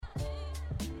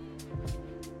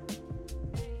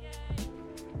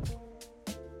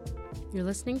You're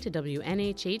listening to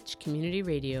WNHH Community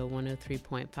Radio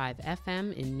 103.5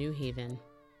 FM in New Haven.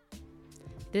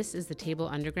 This is The Table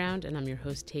Underground, and I'm your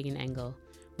host, Tegan Engel.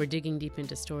 We're digging deep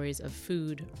into stories of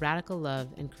food, radical love,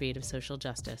 and creative social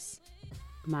justice.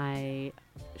 My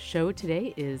show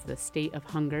today is The State of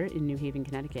Hunger in New Haven,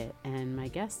 Connecticut, and my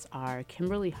guests are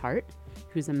Kimberly Hart,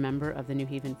 who's a member of the New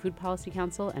Haven Food Policy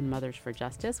Council and Mothers for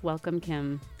Justice. Welcome,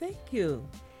 Kim. Thank you.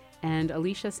 And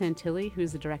Alicia Santilli,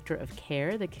 who's the Director of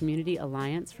CARE, the Community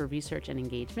Alliance for Research and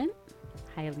Engagement.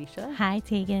 Hi, Alicia. Hi,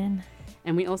 Tegan.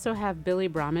 And we also have Billy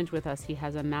Bromage with us. He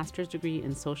has a master's degree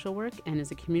in social work and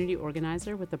is a community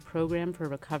organizer with the Program for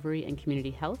Recovery and Community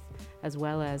Health, as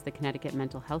well as the Connecticut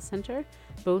Mental Health Center.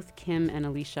 Both Kim and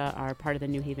Alicia are part of the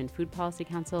New Haven Food Policy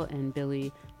Council, and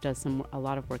Billy does a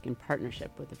lot of work in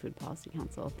partnership with the Food Policy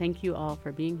Council. Thank you all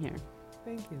for being here.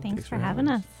 Thank you. Thanks for having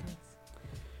us.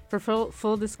 For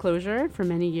full disclosure, for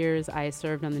many years I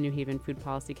served on the New Haven Food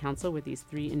Policy Council with these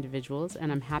three individuals,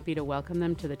 and I'm happy to welcome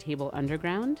them to the Table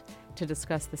Underground to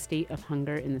discuss the state of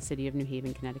hunger in the city of New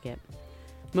Haven, Connecticut.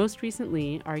 Most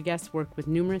recently, our guests worked with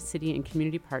numerous city and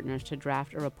community partners to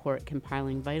draft a report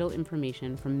compiling vital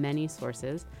information from many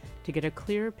sources to get a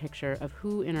clearer picture of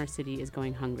who in our city is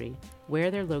going hungry, where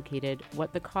they're located,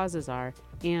 what the causes are,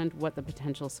 and what the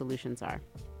potential solutions are.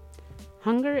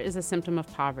 Hunger is a symptom of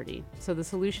poverty, so the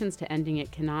solutions to ending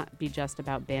it cannot be just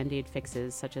about Band-Aid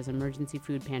fixes such as emergency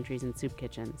food pantries and soup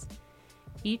kitchens.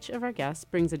 Each of our guests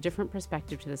brings a different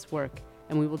perspective to this work,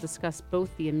 and we will discuss both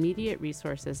the immediate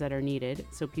resources that are needed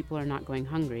so people are not going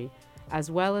hungry, as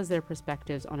well as their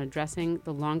perspectives on addressing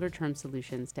the longer-term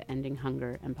solutions to ending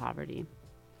hunger and poverty.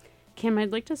 Kim,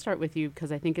 I'd like to start with you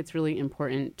because I think it's really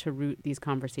important to root these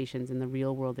conversations in the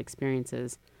real-world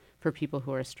experiences for people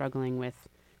who are struggling with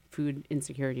food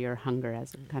insecurity or hunger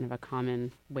as kind of a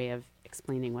common way of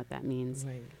explaining what that means.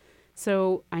 Right.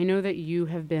 So I know that you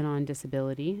have been on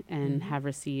disability and have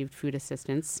received food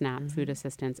assistance, SNAP food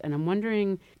assistance, and I'm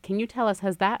wondering, can you tell us,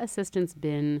 has that assistance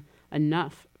been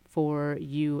enough for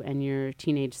you and your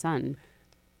teenage son?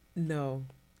 No,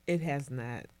 it has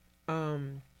not.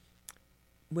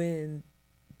 When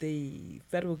the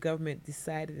federal government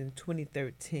decided in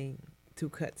 2013 to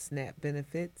cut SNAP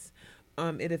benefits,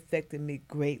 it affected me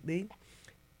greatly,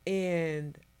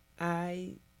 and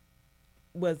I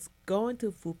was going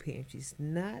to food pantries,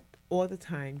 not all the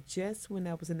time, just when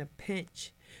I was in a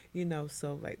pinch,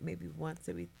 so like maybe once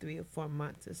every 3 or 4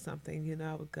 months or something,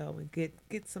 I would go and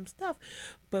get some stuff.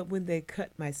 But when they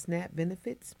cut my SNAP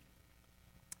benefits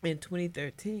in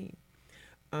 2013,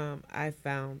 I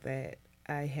found that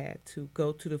I had to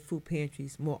go to the food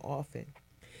pantries more often,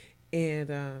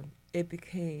 and it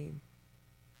became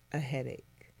a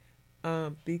headache,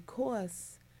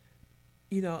 because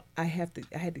I had to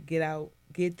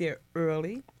get there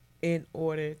early in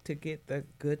order to get the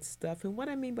good stuff. And what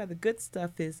I mean by the good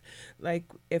stuff is, like,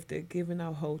 if they're giving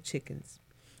out whole chickens,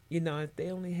 if they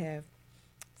only have,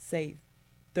 say,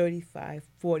 35,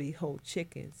 40 whole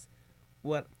chickens,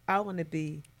 well, I want to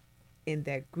be in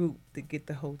that group to get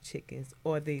the whole chickens,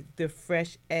 or the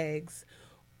fresh eggs,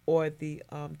 or the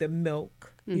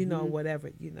milk, whatever,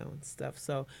 and stuff.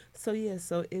 So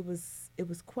it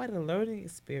was quite a learning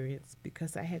experience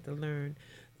because I had to learn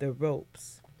the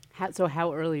ropes. So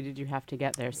how early did you have to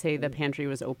get there? Say the pantry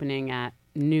was opening at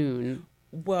noon.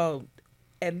 Well,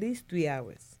 at least 3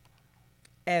 hours.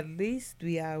 At least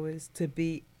 3 hours to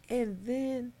be, and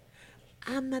then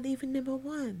I'm not even number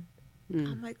one.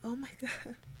 I'm like, oh my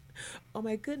God, oh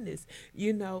my goodness,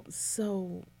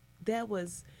 so that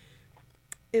was.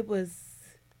 It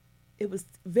was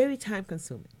very time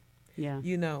consuming. Yeah.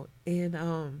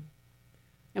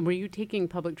 And were you taking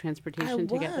public transportation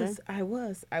to get there? I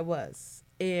was.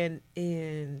 And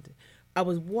I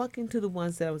was walking to the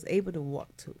ones that I was able to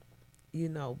walk to,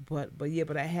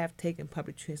 but I have taken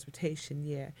public transportation,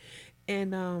 yeah.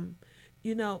 And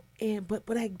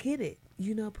but I get it,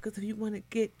 because if you want to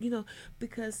get,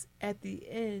 because at the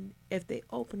end, if they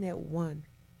open at 1,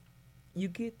 you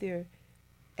get there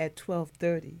at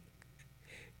 12:30,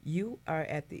 you are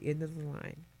at the end of the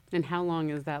line. And how long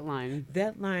is that line?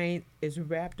 That line is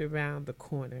wrapped around the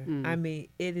corner. I mean,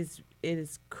 it is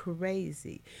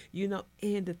crazy,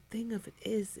 And the thing of it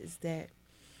is that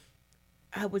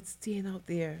I would stand out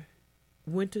there,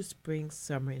 winter, spring,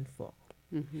 summer, and fall.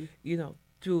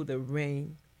 Through the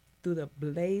rain, through the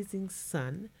blazing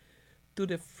sun, through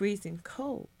the freezing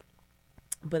cold.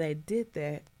 But I did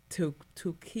that to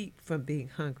keep from being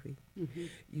hungry,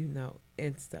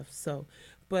 and stuff. So,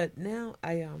 but now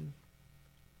I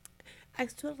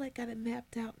sort of like got it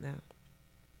mapped out now,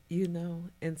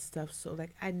 and stuff. So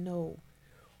like I know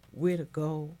where to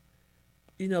go,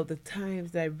 the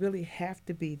times that I really have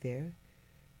to be there,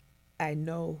 I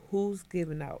know who's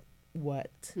giving out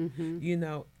what,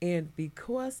 Mm-hmm. and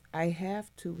because I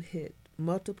have to hit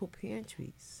multiple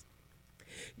pantries,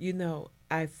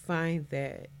 I find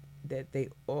that they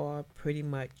all pretty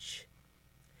much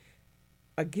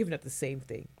are giving up the same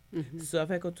thing. Mm-hmm. So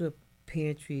if I go to a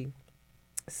pantry,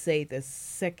 say the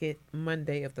second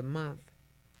Monday of the month,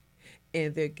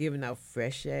 and they're giving out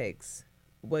fresh eggs,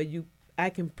 well, I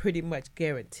can pretty much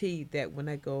guarantee that when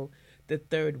I go the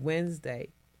third Wednesday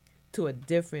to a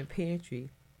different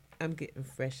pantry, I'm getting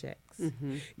fresh eggs.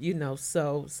 Mm-hmm.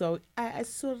 So I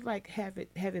sort of like have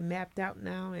it mapped out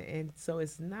now, and so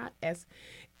it's not as,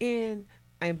 and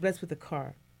I'm blessed with a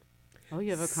car. Oh,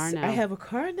 you have a car now. I have a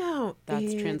car now.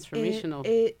 That's and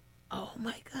transformational. Oh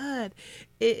my God,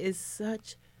 it is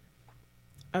such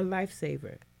a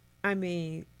lifesaver. I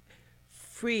mean,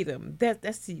 freedom.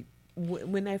 That's the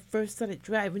when I first started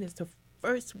driving, it's the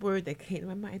first word that came to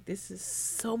my mind. This is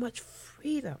so much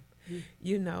freedom,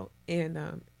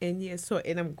 and yeah. So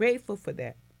and I'm grateful for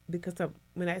that because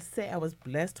when I say I was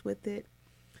blessed with it,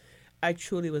 I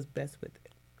truly was blessed with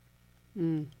it.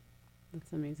 Mm.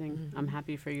 That's amazing. Mm-hmm. I'm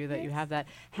happy for you that you Yes. have that.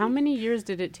 How many years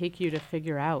did it take you to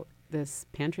figure out this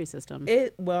pantry system?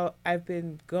 Well, I've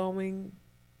been going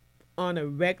on a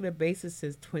regular basis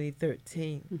since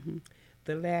 2013. Mm-hmm.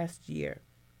 The last year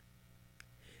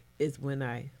is when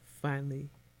I finally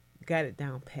got it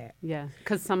down pat. Yeah,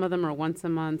 because some of them are once a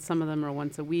month, some of them are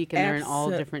once a week, and they're in all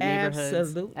different neighborhoods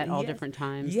Absolutely. at all Yes. different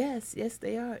times. Yes,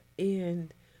 they are.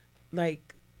 And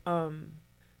like,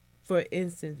 for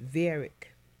instance, Varick,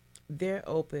 they're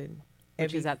open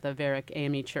Which is at the Varick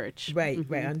AME Church. right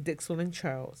Mhm. on Dixon and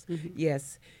Charles. Mhm.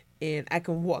 Yes, and I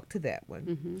can walk to that one.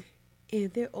 Mhm.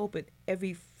 And they're open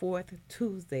every fourth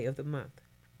Tuesday of the month.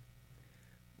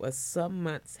 Well, some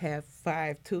months have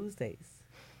 5 Tuesdays.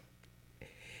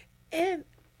 And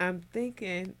I'm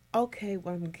thinking, okay,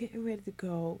 well, I'm getting ready to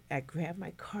go. I grab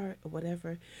my cart or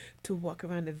whatever to walk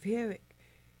around the Varick,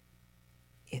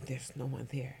 and there's no one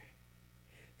there.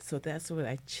 So that's when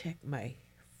I check my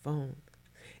phone,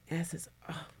 and I says,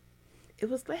 oh, it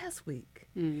was last week,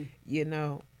 Mm.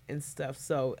 and stuff.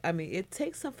 So I mean, it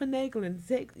takes some finagling.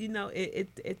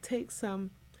 It takes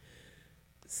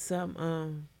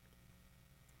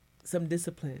some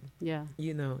discipline, Yeah.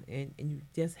 and you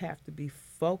just have to be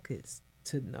focused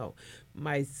to know.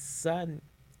 My son,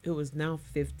 who is now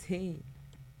 15,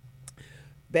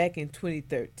 back in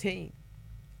 2013,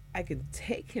 I can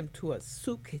take him to a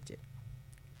soup kitchen,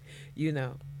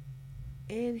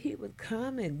 and he would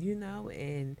come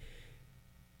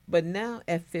but now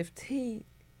at 15,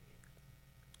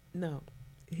 no,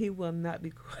 he will not be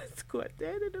caught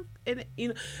there,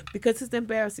 because it's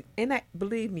embarrassing. And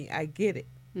believe me, I get it.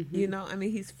 Mhm. I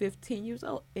mean, he's 15 years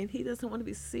old, and he doesn't want to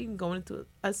be seen going into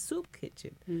a soup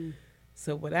kitchen. Mm.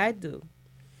 So what I do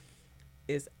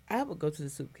is I would go to the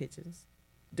soup kitchens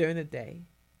during the day,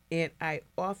 and I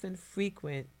often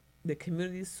frequent the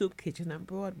community soup kitchen on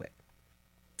Broadway.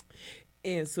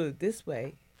 And so this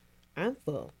way, I'm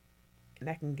full, and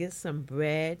I can get some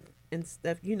bread and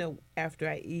stuff, after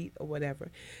I eat or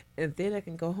whatever. And then I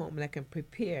can go home and I can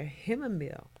prepare him a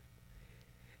meal.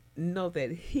 Know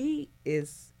that he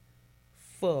is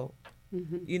full,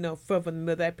 Mhm. from the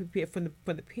meal that I prepare from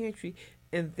the pantry.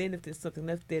 And then if there's something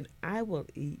left, then I will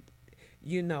eat,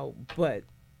 But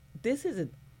this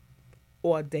isn't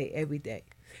all day, every day.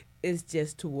 It's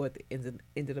just toward the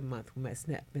end of the month when my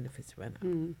SNAP benefits run out.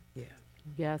 Mm. Yeah.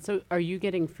 Yeah. So, are you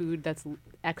getting food that's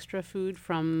extra food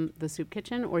from the soup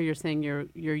kitchen, or you're saying you're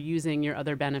using your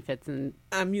other benefits and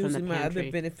I'm from the using my other pantry?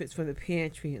 benefits from the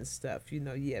pantry and stuff,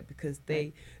 because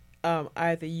they,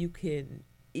 either you can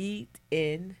eat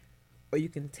in or you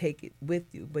can take it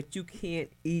with you, but you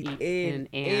can't eat in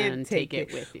and take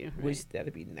it with you? Right? Which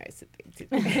that'd be nice if they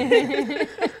did.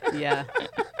 Yeah.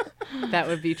 That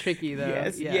would be tricky, though.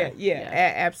 Yes,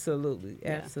 absolutely,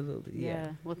 Yeah. absolutely,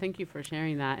 yeah. Well, thank you for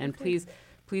sharing that, and please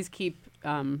keep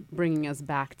bringing us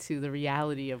back to the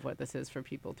reality of what this is for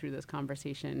people through this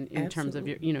conversation in terms of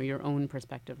your own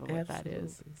perspective of what that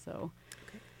is. Absolutely.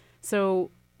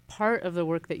 So part of the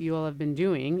work that you all have been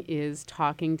doing is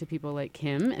talking to people like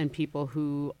Kim and people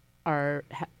who are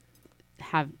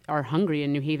hungry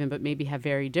in New Haven, but maybe have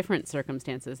very different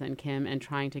circumstances than Kim, and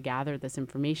trying to gather this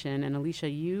information. And Alicia,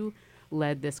 you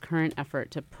led this current effort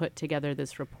to put together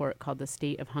this report called The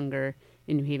State of Hunger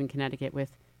in New Haven, Connecticut,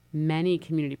 with many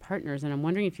community partners. And I'm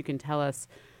wondering if you can tell us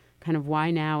kind of why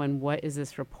now, and what is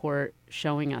this report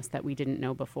showing us that we didn't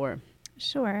know before?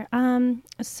 Sure.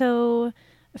 So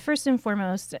first and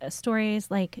foremost, stories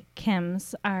like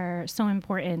Kim's are so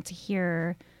important to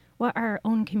hear what our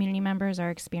own community members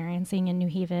are experiencing in New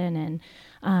Haven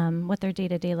and what their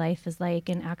day-to-day life is like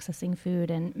in accessing food.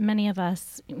 And many of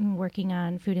us working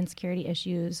on food insecurity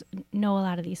issues know a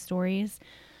lot of these stories.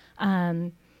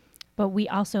 But we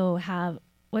also have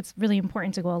what's really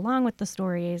important to go along with the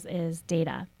stories is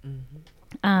data.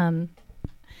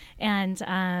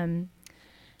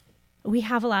 We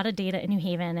have a lot of data in New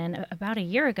Haven, and about a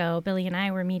year ago, Billy and I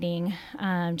were meeting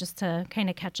just to kind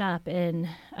of catch up, and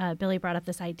Billy brought up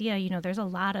this idea, there's a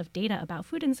lot of data about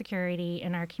food insecurity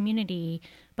in our community,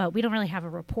 but we don't really have a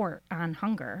report on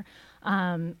hunger.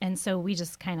 And so we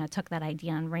just kind of took that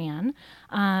idea and ran.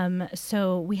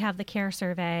 So we have the CARE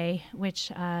survey,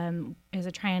 which is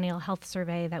a triennial health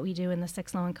survey that we do in the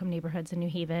 6 low-income neighborhoods in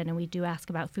New Haven, and we do ask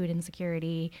about food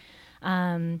insecurity.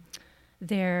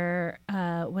 There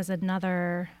was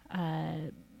another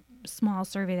small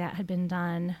survey that had been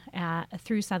done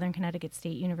through Southern Connecticut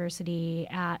State University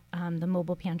at the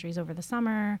mobile pantries over the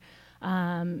summer.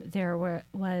 There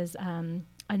was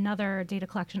another data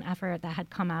collection effort that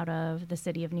had come out of the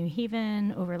city of New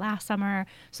Haven over last summer.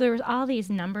 So there was all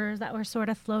these numbers that were sort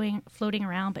of floating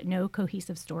around, but no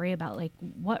cohesive story about like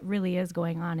what really is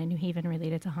going on in New Haven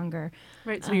related to hunger.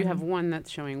 Right. So you have one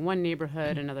that's showing one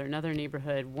neighborhood, another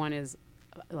neighborhood. One is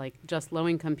like just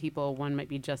low-income people, one might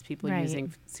be just people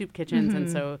using soup kitchens,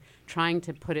 and so trying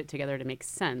to put it together to make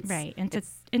sense. Right, and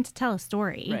to tell a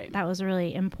story. Right. That was a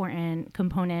really important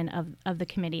component of the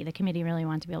committee. The committee really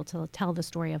wanted to be able to tell the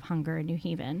story of hunger in New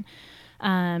Haven.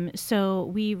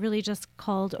 So we really just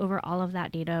culled over all of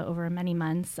that data over many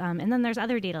months. And then there's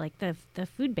other data, like the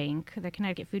food bank, the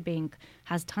Connecticut Food Bank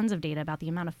has tons of data about the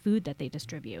amount of food that they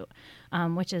distribute,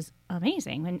 which is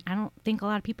amazing. And I don't think a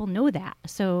lot of people know that.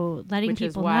 So letting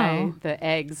people know. Which is why the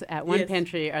eggs at one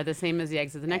pantry are the same as the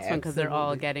eggs at the next one, because they're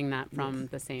all getting that from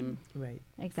the same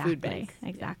food bank.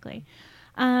 Exactly.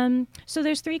 So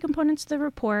there's 3 components to the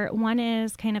report. One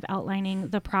is kind of outlining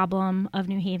the problem of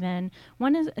New Haven.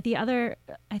 One is the other,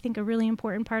 I think a really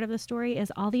important part of the story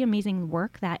is all the amazing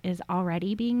work that is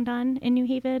already being done in New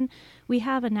Haven. We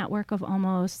have a network of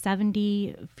almost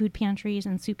 70 food pantries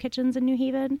and soup kitchens in New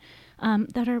Haven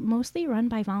that are mostly run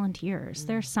by volunteers.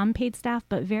 There's some paid staff,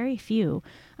 but very few.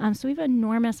 So we have an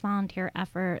enormous volunteer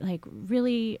effort, like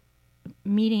really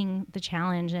meeting the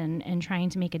challenge and trying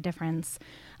to make a difference.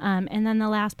 And then the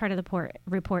last part of the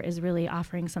report is really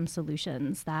offering some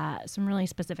really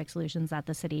specific solutions that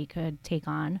the city could take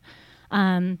on.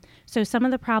 So some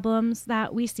of the problems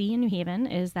that we see in New Haven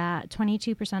is that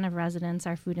 22% of residents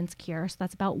are food insecure. So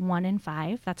that's about 1 in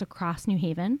 5. That's across New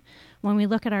Haven. When we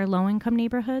look at our low-income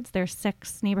neighborhoods, there's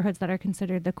 6 neighborhoods that are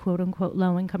considered the quote-unquote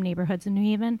low-income neighborhoods in New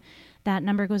Haven. That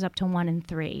number goes up to 1 in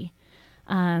 3.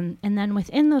 And then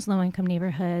within those low-income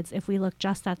neighborhoods, if we look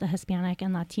just at the Hispanic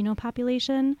and Latino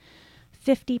population,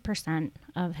 50%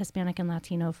 of Hispanic and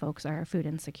Latino folks are food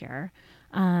insecure.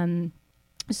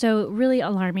 So really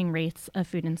alarming rates of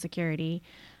food insecurity.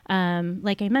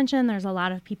 Like I mentioned, there's a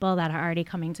lot of people that are already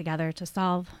coming together to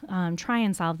try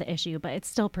and solve the issue, but it's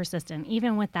still persistent.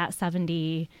 Even with that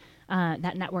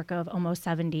that network of almost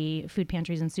 70 food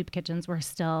pantries and soup kitchens, we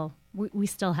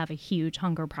still have a huge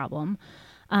hunger problem.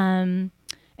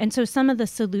 And so some of the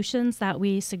solutions that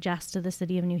we suggest to the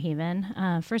city of New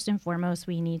Haven, first and foremost,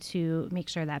 we need to make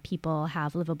sure that people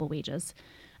have livable wages,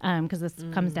 because this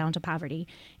comes down to poverty.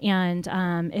 And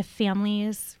if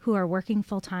families who are working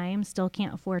full time still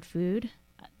can't afford food,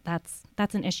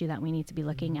 that's an issue that we need to be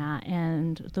looking at.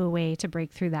 And the way to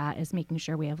break through that is making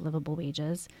sure we have livable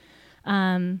wages.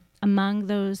 Among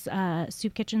those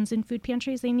soup kitchens and food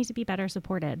pantries, they need to be better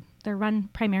supported. They're run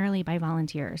primarily by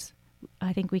volunteers.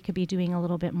 I think we could be doing a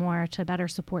little bit more to better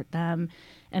support them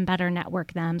and better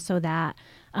network them so that,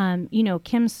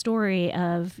 Kim's story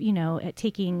of, it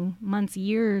taking months,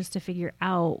 years to figure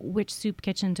out which soup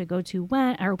kitchen to go to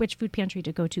when, or which food pantry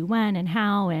to go to when and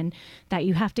how, and that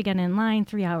you have to get in line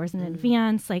 3 hours in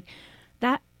advance, like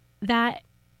that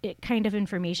kind of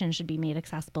information should be made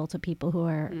accessible to people who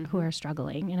are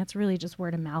struggling. And it's really just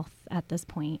word of mouth at this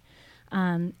point.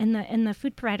 And the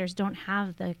food providers don't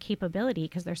have the capability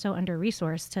because they're so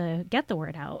under-resourced to get the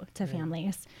word out to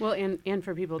families. Well, and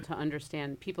for people to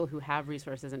understand, people who have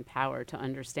resources and power to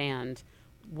understand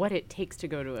what it takes to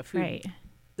go to a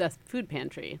food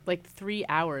pantry, like 3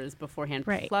 hours beforehand,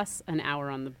 plus an hour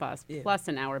on the bus, plus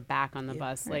an hour back on the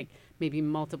bus, like maybe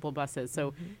multiple buses.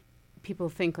 So people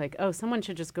think like, oh, someone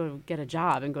should just go get a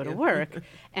job and go to work.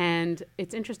 And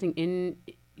it's interesting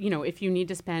if you need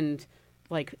to spend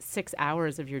like 6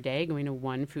 hours of your day going to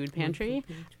one food pantry.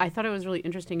 I thought it was really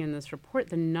interesting in this report,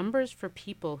 the numbers for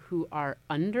people who are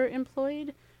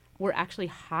underemployed were actually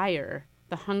higher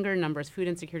the hunger numbers, food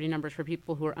insecurity numbers for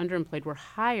people who are underemployed were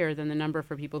higher than the number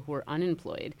for people who are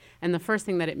unemployed. And the first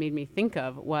thing that it made me think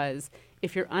of was,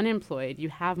 if you're unemployed, you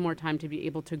have more time to be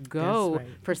able to go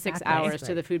for 6 hours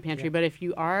to the food pantry. But if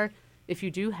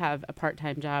you do have a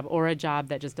part-time job or a job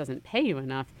that just doesn't pay you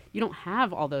enough, you don't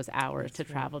have all those hours to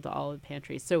travel to all of the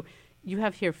pantries. So you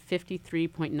have here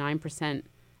 53.9%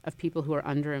 of people who are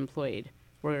underemployed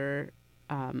were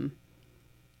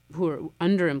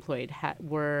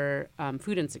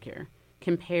food insecure,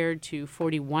 compared to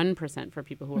 41% for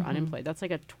people who are unemployed. That's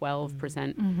like a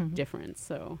 12% difference.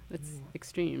 So it's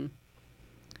extreme.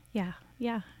 Yeah.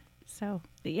 So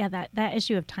that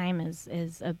issue of time is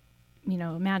a,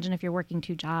 imagine if you're working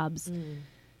 2 jobs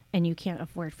and you can't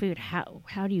afford food.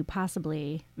 How do you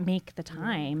possibly make the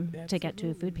time to get to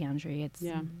a food pantry?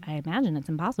 I imagine it's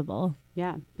impossible.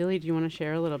 Yeah. Billy, do you want to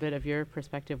share a little bit of your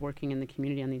perspective working in the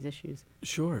community on these issues?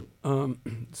 Sure.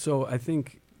 So I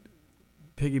think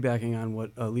piggybacking on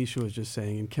what Alicia was just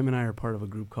saying, and Kim and I are part of a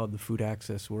group called the Food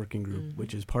Access Working Group,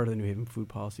 which is part of the New Haven Food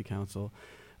Policy Council.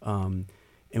 And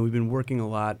we've been working a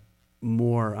lot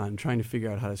more on trying to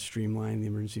figure out how to streamline the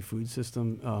emergency food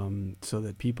system so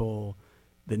that people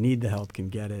that need the help can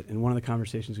get it. And one of the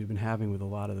conversations we've been having with a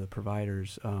lot of the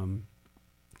providers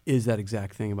is that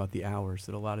exact thing about the hours,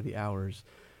 that a lot of the hours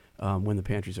when the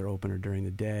pantries are open are during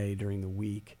the day, during the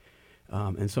week.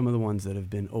 And some of the ones that have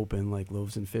been open, like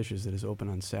Loaves and Fishes, that is open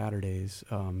on Saturdays,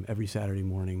 every Saturday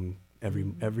morning,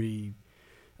 every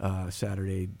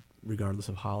Saturday, regardless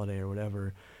of holiday or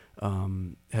whatever,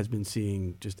 has been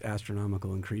seeing just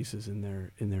astronomical increases in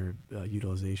their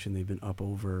utilization. They've been up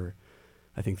over,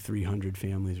 I think, 300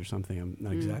 families or something. I'm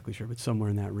not exactly sure, but somewhere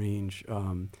in that range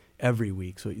every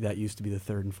week. So that used to be the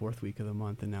 3rd and 4th week of the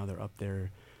month, and now they're up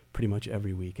there pretty much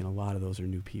every week, and a lot of those are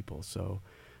new people. So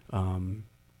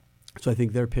I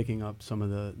think they're picking up some of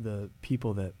the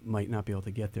people that might not be able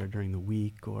to get there during the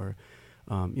week, or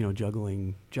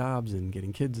juggling jobs and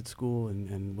getting kids at school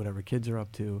and whatever kids are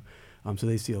up to. So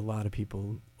they see a lot of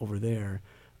people over there.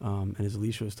 And as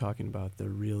Alicia was talking about, they're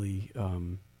really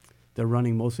they're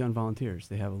running mostly on volunteers.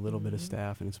 They have a little bit of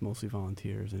staff, and it's mostly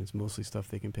volunteers, and it's mostly stuff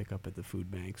they can pick up at the food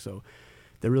bank. So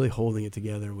they're really holding it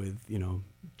together with,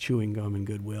 chewing gum and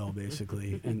goodwill,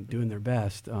 basically, and doing their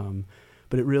best.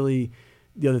 But it really,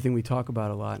 the other thing we talk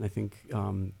about a lot, and I think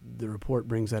the report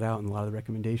brings that out, and a lot of the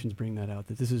recommendations bring that out,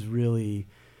 that this is really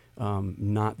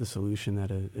not the solution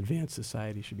that an advanced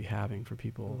society should be having for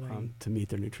people to meet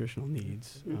their nutritional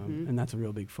needs. And that's a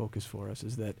real big focus for us,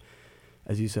 is that,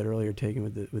 as you said earlier, taken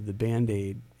with the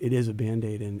Band-Aid, it is a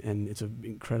Band-Aid, and it's an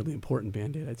incredibly important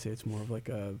Band-Aid. I'd say it's more of like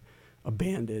a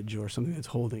bandage or something that's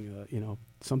holding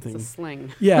something. It's a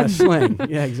sling. Yeah, a sling.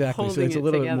 Yeah, exactly. So it's a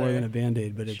little together. bit more than a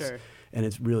Band-Aid, but Sure. and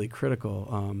it's really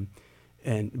critical.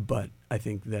 But I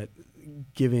think that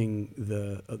giving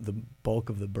the bulk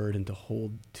of the burden to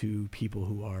hold to people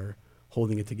who are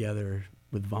holding it together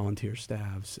with volunteer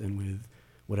staffs and with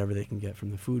whatever they can get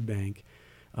from the food bank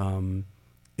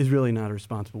is really not a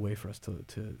responsible way for us to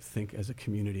think as a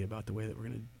community about the way that we're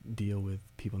going to deal with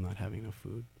people not having enough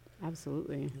food.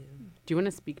 Absolutely. Yeah. Do you want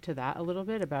to speak to that a little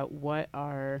bit about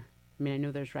I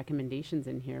know there's recommendations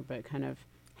in here, but kind of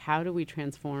how do we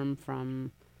transform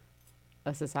from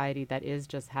a society that is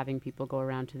just having people go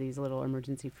around to these little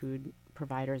emergency food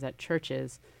providers at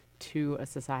churches to a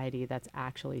society that's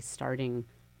actually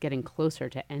getting closer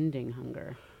to ending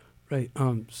hunger? Right.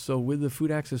 So with the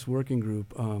Food Access Working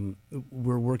Group,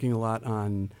 we're working a lot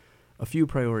on a few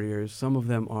priority areas. Some of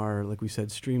them are, like we said,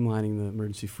 streamlining the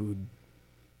emergency food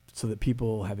so that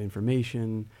people have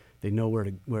information, they know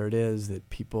where it is, that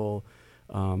people,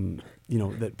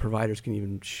 that providers can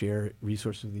even share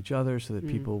resources with each other, so that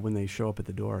people, when they show up at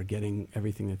the door, are getting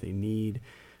everything that they need.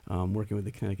 Working with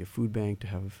the Connecticut Food Bank to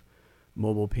have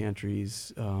mobile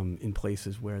pantries in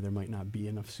places where there might not be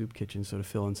enough soup kitchens, so to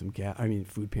fill in some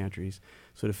food pantries,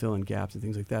 so to fill in gaps and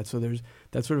things like that. So there's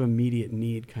that sort of immediate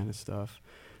need kind of stuff.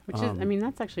 Which is,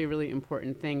 that's actually a really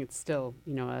important thing. It's still,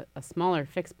 a smaller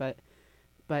fix, but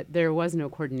there was no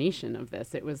coordination of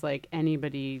this. It was like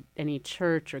any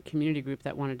church or community group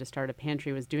that wanted to start a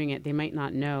pantry was doing it. They might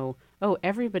not know,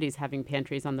 everybody's having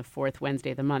pantries on the 4th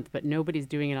Wednesday of the month, but nobody's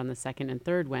doing it on the 2nd and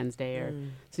 3rd Wednesday.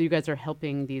 So you guys are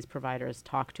helping these providers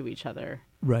talk to each other,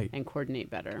 right, and coordinate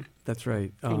better. That's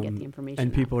right. And get the information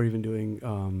And out. people are even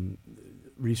doing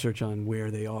research on where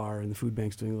they are, and the food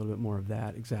bank's doing a little bit more of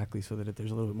that, exactly, so that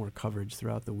there's a little bit more coverage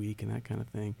throughout the week and that kind of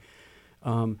thing.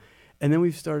 And then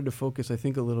we've started to focus, I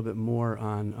think, a little bit more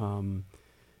on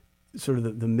sort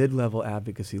of the mid-level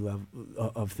advocacy level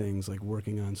of things, like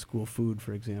working on school food,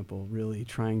 for example, really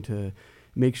trying to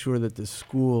make sure that the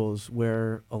schools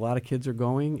where a lot of kids are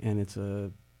going, and it's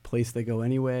a place they go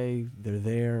anyway. They're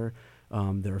there.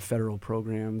 There are federal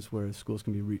programs where schools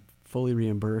can be fully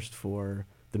reimbursed for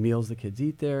the meals the kids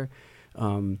eat there.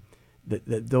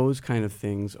 That those kind of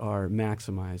things are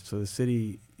maximized. So the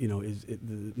city, the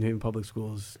New Haven Public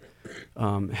Schools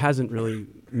hasn't really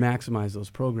maximized those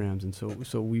programs, and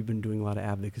so we've been doing a lot of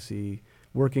advocacy,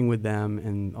 working with them,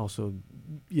 and also,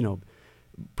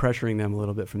 pressuring them a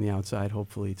little bit from the outside,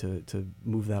 hopefully to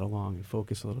move that along and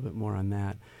focus a little bit more on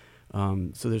that.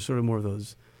 So there's sort of more of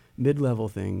those mid-level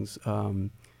things,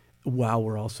 while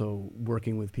we're also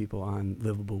working with people on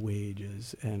livable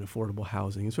wages and affordable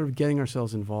housing, and sort of getting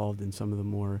ourselves involved in some of the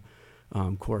more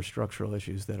core structural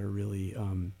issues that are really,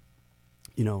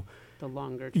 the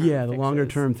longer term. Yeah, the fixes, longer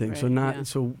term things. right?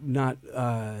 So not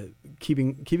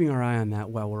keeping our eye on that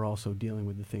while we're also dealing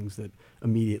with the things that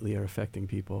immediately are affecting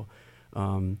people.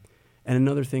 And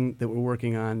another thing that we're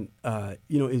working on,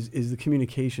 is the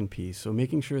communication piece. So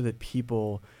making sure that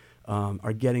people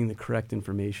are getting the correct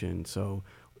information. So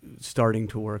starting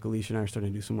to work, Alicia and I are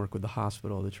starting to do some work with the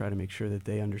hospital to try to make sure that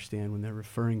they understand when they're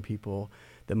referring people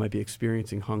that might be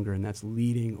experiencing hunger and that's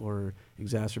leading or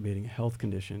exacerbating a health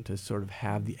condition, to sort of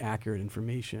have the accurate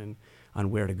information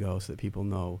on where to go so that people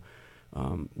know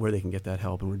where they can get that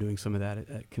help. And we're doing some of that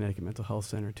at Connecticut Mental Health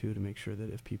Center too, to make sure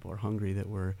that if people are hungry, that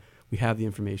we have the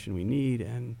information we need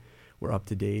and we're up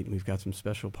to date. And we've got some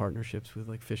special partnerships with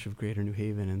like Fish of Greater New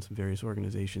Haven and some various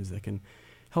organizations that can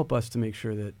help us to make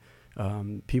sure that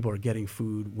people are getting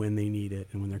food when they need it,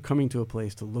 and when they're coming to a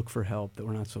place to look for help, that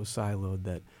we're not so siloed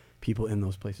that people in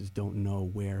those places don't know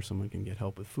where someone can get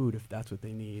help with food if that's what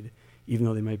they need, even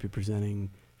though they might be presenting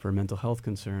for a mental health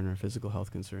concern or a physical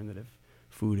health concern, that if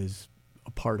food is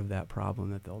a part of that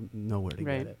problem, that they'll know where to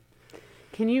Right. get it.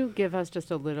 Can you give us just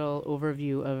a little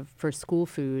overview of, for school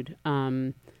food,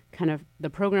 kind of the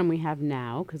program we have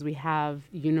now, because we have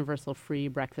universal free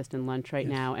breakfast and lunch right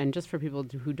Yes. now, and just for people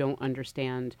who don't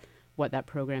understand what that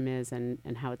program is and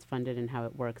how it's funded and how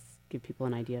it works, give people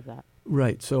an idea of that.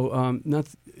 Right. So,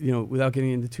 without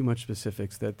getting into too much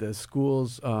specifics, that the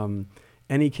schools,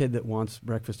 any kid that wants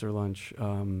breakfast or lunch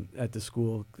at the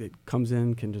school that comes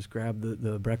in can just grab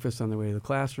the breakfast on their way to the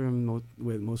classroom, the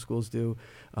way most schools do.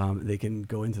 They can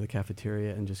go into the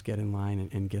cafeteria and just get in line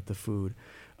and get the food.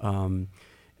 And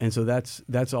so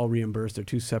that's all reimbursed. They're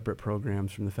two separate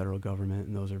programs from the federal government,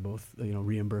 and those are both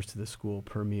reimbursed to the school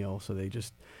per meal. So they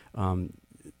just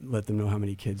let them know how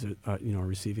many kids are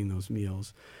receiving those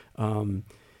meals.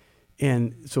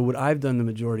 And so what I've done the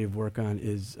majority of work on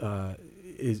is the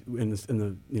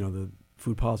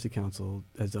Food Policy Council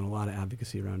has done a lot of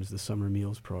advocacy around is the summer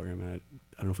meals program. And I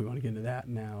don't know if we want to get into that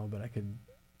now, but I could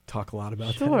talk a lot about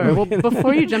that. Sure. Well,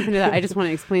 before you jump into that, I just want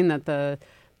to explain that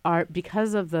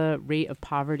because of the rate of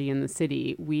poverty in the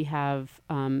city, we have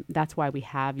that's why we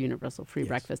have universal free Yes.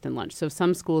 breakfast and lunch. So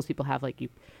some schools, people have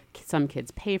some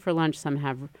kids pay for lunch, some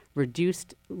have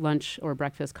reduced lunch or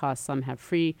breakfast costs, some have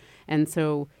free. And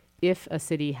so if a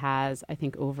city has, I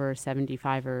think, over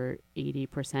 75 or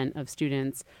 80% of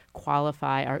students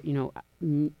qualify or,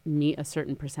 meet a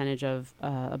certain percentage of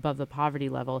above the poverty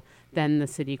level, then the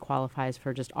city qualifies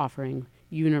for just offering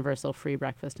universal free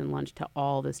breakfast and lunch to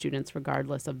all the students,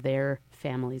 regardless of their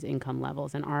family's income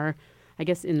levels. And I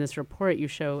guess in this report you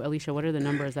show, Alicia, what are the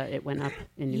numbers that it went up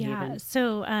in New Haven?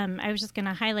 So I was just going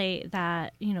to highlight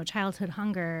that childhood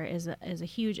hunger is a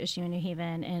huge issue in New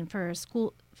Haven, and for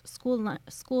school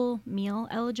meal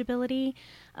eligibility,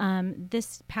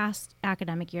 this past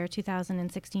academic year,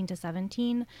 2016 to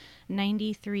 17,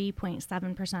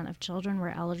 93.7% of children were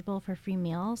eligible for free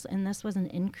meals, and this was an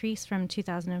increase from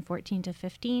 2014 to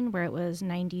 15, where it was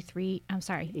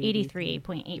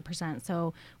 83.8%.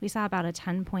 So we saw about a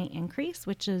 10-point increase,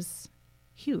 which is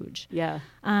huge. Yeah.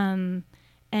 Do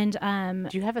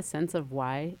you have a sense of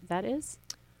why that is?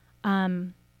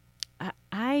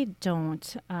 I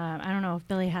don't. I don't know if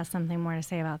Billy has something more to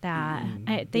say about that.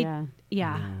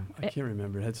 Yeah. No, I can't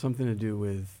remember. It had something to do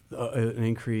with an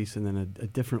increase and then a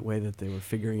different way that they were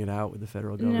figuring it out with the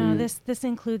federal government. No, this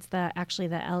includes the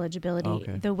eligibility.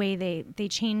 Okay. The way they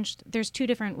changed. There's two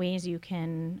different ways you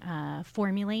can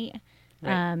formulate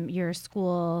your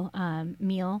school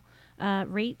meal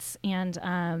rates, and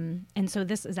so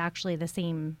this is actually the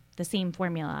same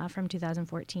formula from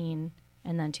 2014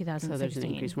 and then 2016. So there's an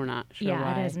increase. We're not sure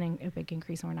yeah, why. it is a big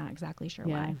increase, and we're not exactly sure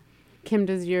Yeah. why. Kim,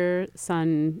 does your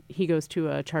son, he goes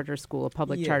to a charter school, a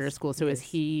public Yes, charter school. So yes.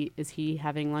 is he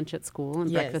having lunch at school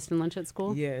and Yes. breakfast and lunch at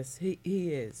school? Yes, he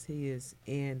is,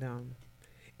 and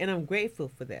I'm grateful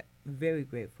for that. Very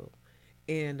grateful,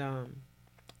 and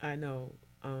I know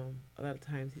a lot of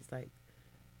times he's like,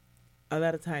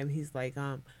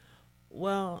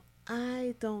 well,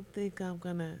 I don't think I'm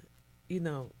gonna,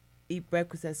 eat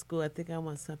breakfast at school. I think I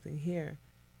want something here.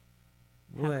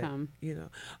 How come? You know,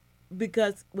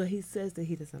 because he says that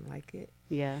he doesn't like it.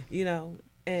 Yeah. You know,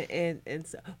 and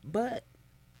so, but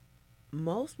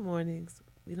most mornings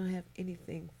we don't have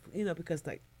anything. You know, because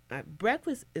like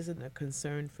breakfast isn't a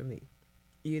concern for me.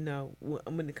 You know,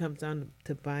 when it comes down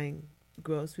to buying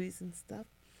groceries and stuff,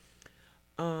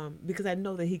 because I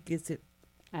know that he gets it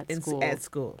at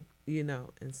school, you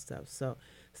know, and stuff. So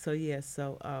yeah.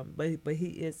 But he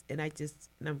is, and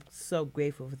I'm so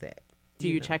grateful for that. Do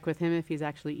you check with him if he's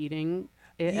actually eating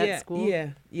it at school?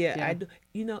 Yeah, I do.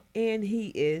 You know, and he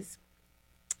is,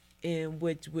 and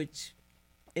which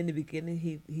in the beginning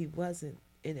he wasn't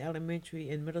in elementary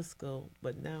and middle school,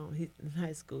 but now he's in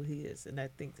high school. He is, and I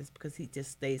think that's because he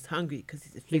just stays hungry because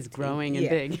he's 15. He's growing and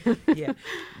big. Yeah,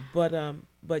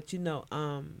 but you know,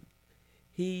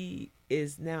 he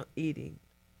is now eating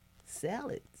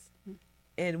salads,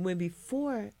 and when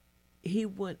before he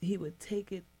would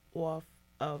take it off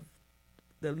of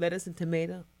the lettuce and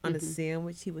tomato on a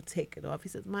sandwich. He would take it off. He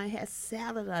says, "Mine has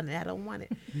salad on it. I don't want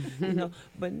it." You know.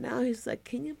 But now he's like,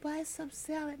 "Can you buy some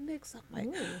salad mix?" I'm like,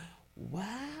 "Ooh.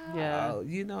 Wow." Yeah.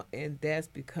 You know, and that's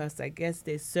because I guess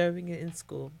they're serving it in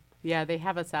school. Yeah, they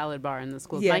have a salad bar in the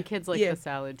schools. Yeah, My kids like the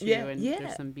salad too, and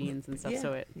there's some beans and stuff. Yeah,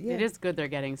 So it yeah. is good they're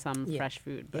getting some fresh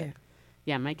food. But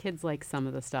yeah, my kids like some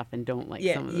of the stuff and don't like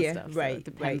some of the stuff. Right, so it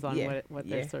depends on what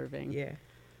they're serving. Yeah.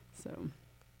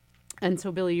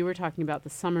 So Billy, you were talking about the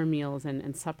summer meals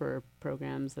and supper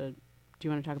programs. Do you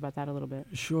want to talk about that a little bit?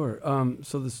 Sure.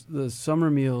 So the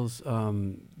summer meals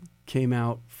came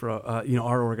out from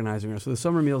our organizing. So the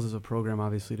summer meals is a program,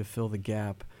 obviously, to fill the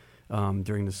gap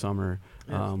during the summer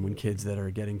when kids that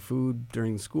are getting food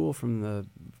during school from the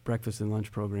breakfast and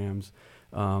lunch programs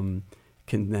can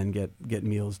then get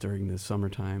meals during the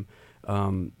summertime.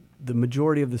 The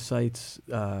majority of the sites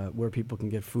where people can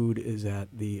get food is at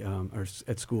or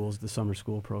at schools, the summer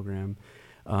school program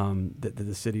that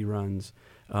the city runs.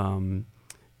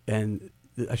 And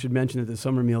I should mention that the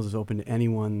summer meals is open to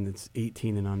anyone that's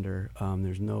 18 and under.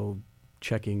 There's no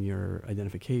checking your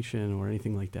identification or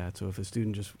anything like that. So if a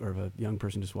student or if a young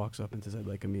person just walks up and says, "I'd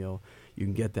like a meal," you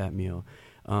can get that meal.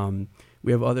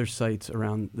 We have other sites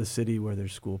around the city where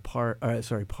there's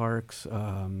parks,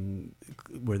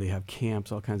 where they have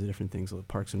camps, all kinds of different things.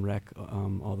 Parks and Rec,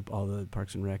 all the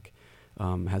Parks and Rec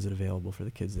has it available for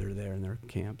the kids that are there in their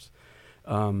camps.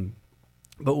 But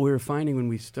what we were finding when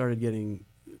we started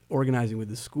organizing with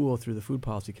the school through the Food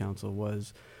Policy Council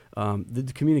was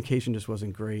the communication just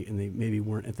wasn't great, and they maybe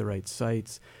weren't at the right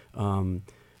sites. One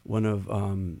of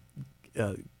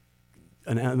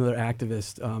another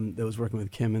activist that was working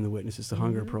with Kim in the Witnesses to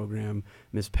Hunger program,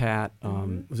 Miss Pat,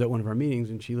 was at one of our meetings,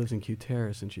 and she lives in Q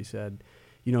Terrace, and she said,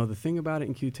 the thing about it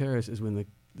in Q Terrace is when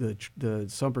the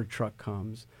supper truck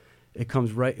comes, it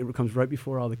comes right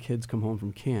before all the kids come home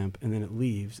from camp, and then it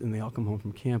leaves, and they all come home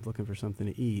from camp looking for something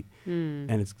to eat,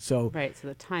 and it's so right. So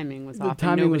the timing was off. The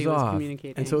timing was off,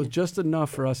 communicating, and so it was just enough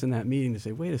for us in that meeting to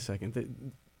say, wait a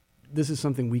second, this is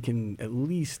something we can at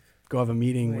least go have a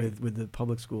meeting with the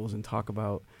public schools and talk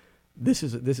about. This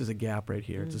is a gap right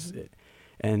here.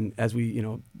 And as we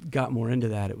got more into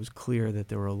that, it was clear that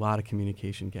there were a lot of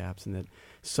communication gaps, and that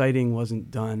citing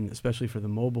wasn't done, especially for the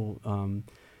mobile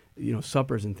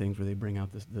suppers and things where they bring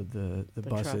out the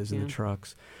buses and the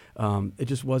trucks. It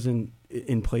just wasn't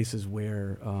in places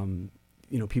where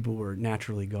people were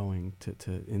naturally going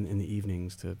to in the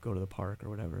evenings to go to the park or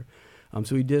whatever.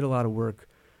 So we did a lot of work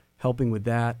helping with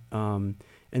that.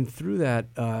 And through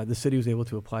that, the city was able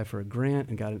to apply for a grant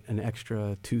and got an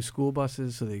extra 2 school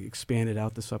buses. So they expanded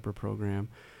out the supper program.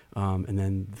 And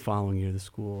then the following year, the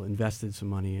school invested some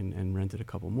money and rented a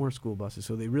couple more school buses.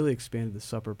 So they really expanded the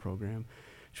supper program.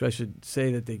 So I should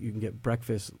say that you can get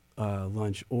breakfast,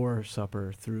 lunch, or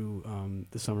supper through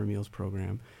the summer meals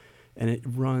program. And it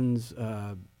runs,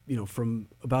 from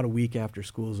about a week after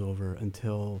school's over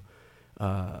until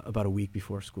about a week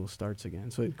before school starts again.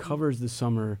 So it covers the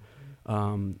summer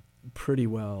pretty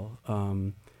well.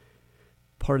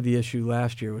 Part of the issue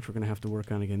last year, which we're going to have to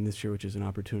work on again this year, which is an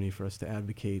opportunity for us to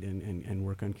advocate and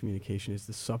work on communication, is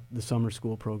the summer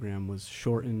school program was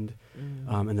shortened,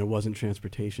 and there wasn't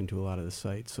transportation to a lot of the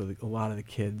sites. So a lot of the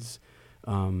kids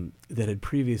that had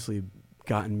previously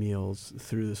gotten meals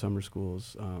through the summer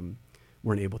schools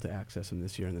weren't able to access them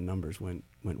this year, and the numbers went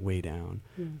way down.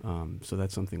 So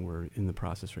that's something we're in the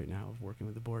process right now of working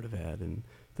with the Board of Ed and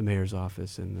the Mayor's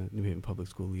Office and the New Haven Public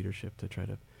School leadership to try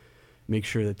to make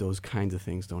sure that those kinds of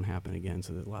things don't happen again,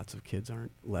 so that lots of kids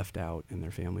aren't left out and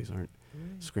their families aren't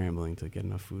scrambling to get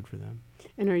enough food for them.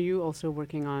 And are you also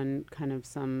working on kind of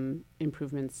some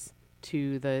improvements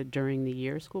to the during the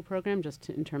year school program, just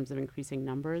in terms of increasing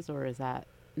numbers, or is that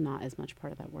not as much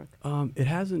part of that work? It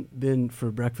hasn't been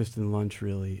for breakfast and lunch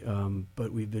really,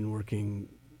 but we've been working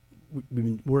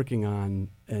on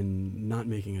and not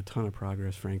making a ton of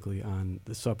progress, frankly, on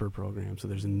the supper program. So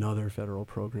there's another federal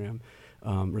program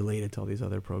related to all these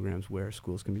other programs where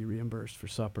schools can be reimbursed for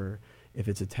supper if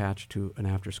it's attached to an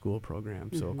after-school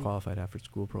program, so a qualified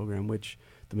after-school program, which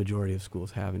the majority of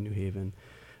schools have in New Haven.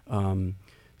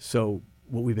 So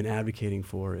what we've been advocating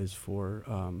for is for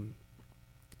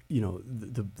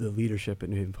the leadership at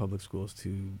New Haven Public Schools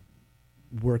to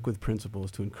work with principals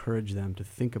to encourage them to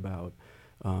think about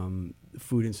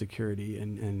food insecurity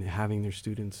and having their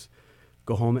students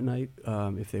go home at night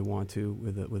if they want to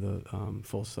with a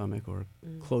full stomach or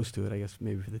close to it. I guess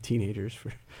maybe for the teenagers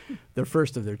for their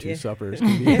first of their two suppers.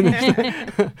 Can be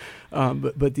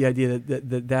but the idea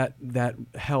that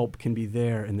help can be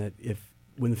there, and that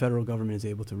when the federal government is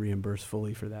able to reimburse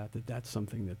fully for that's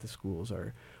something that the schools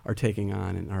are taking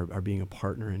on and are being a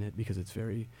partner in it, because it's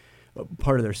very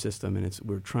part of their system, and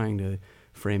we're trying to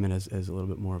frame it as a little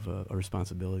bit more of a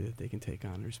responsibility that they can take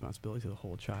on, a responsibility to the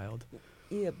whole child.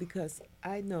 Yeah, because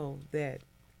I know that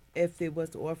if it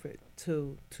was offered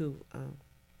to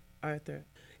Arthur,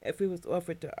 if it was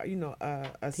offered to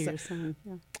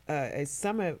a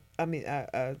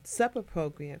supper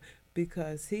program,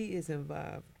 because he is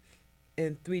involved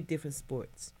in 3 different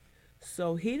sports,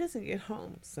 so he doesn't get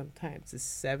home sometimes it's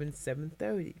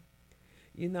 7:30,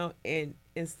 and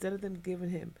instead of them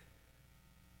giving him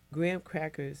graham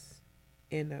crackers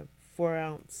in a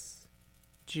 4-ounce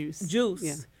juice.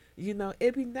 Yeah.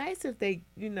 It'd be nice if they,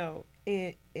 and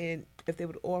if they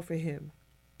would offer him,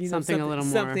 something a little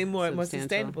more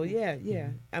sustainable.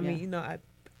 Yeah. I mean,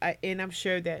 and I'm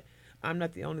sure that I'm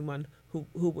not the only one who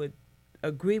would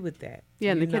agree with that.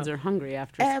 Yeah, and the kids are hungry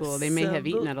after school. They may have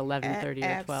eaten at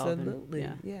 11:30 or 12. Absolutely.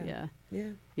 Yeah.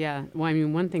 Well, I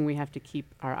mean, one thing we have to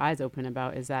keep our eyes open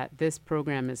about is that this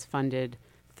program is funded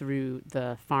through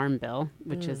the Farm Bill,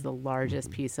 which is the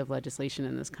largest piece of legislation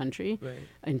in this country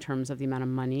in terms of the amount of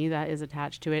money that is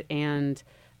attached to it. And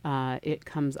it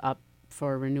comes up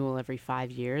for renewal every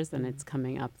 5 years, and it's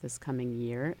coming up this coming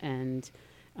year. And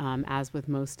as with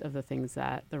most of the things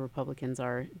that the Republicans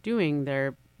are doing,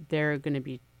 they're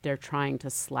trying to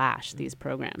slash these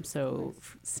programs. So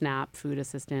SNAP, food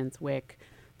assistance, WIC,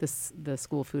 the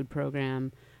school food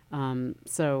program.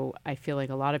 So I feel like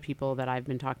a lot of people that I've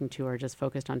been talking to are just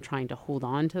focused on trying to hold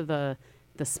on to the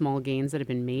small gains that have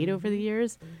been made over the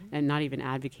years, and not even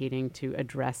advocating to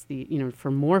address for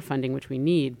more funding, which we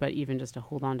need, but even just to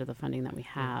hold on to the funding that we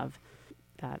have.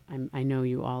 That I know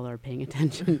you all are paying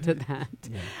attention to that.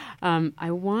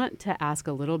 I want to ask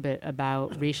a little bit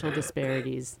about racial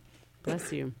disparities.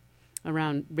 Bless you.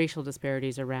 Around racial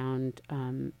disparities around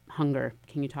hunger.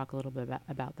 Can you talk a little bit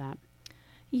about that?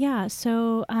 Yeah,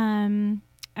 so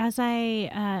as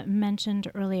I mentioned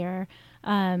earlier,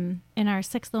 in our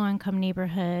 6 low-income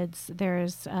neighborhoods,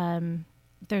 there's a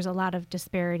lot of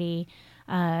disparity.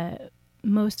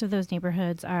 Most of those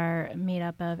neighborhoods are made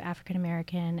up of African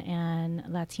American and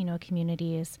Latino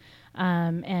communities,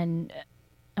 and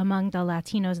among the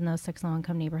Latinos in those 6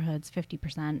 low-income neighborhoods,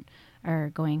 50% are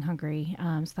going hungry.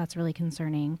 So that's really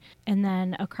concerning. And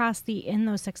then in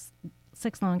those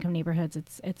six low-income neighborhoods,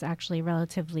 it's actually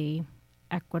relatively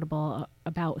equitable,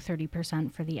 about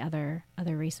 30% for the other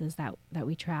races that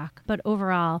we track. But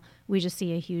overall, we just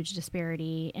see a huge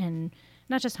disparity in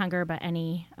not just hunger, but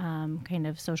any kind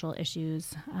of social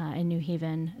issues in New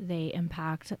Haven. They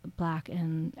impact Black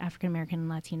and African American and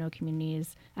Latino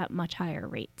communities at much higher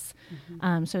rates.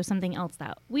 So something else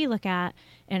that we look at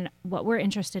and what we're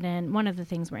interested in, one of the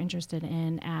things we're interested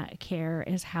in at CARE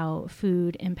is how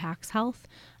food impacts health.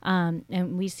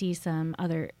 And we see some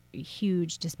other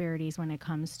huge disparities when it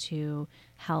comes to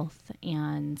health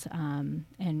and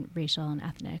racial and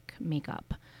ethnic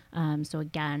makeup. So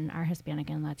again, our Hispanic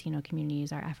and Latino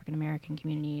communities, our African American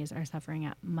communities are suffering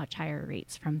at much higher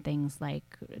rates from things like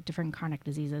different chronic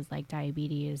diseases like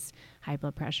diabetes, high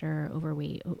blood pressure,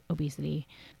 overweight, obesity.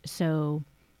 So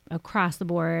across the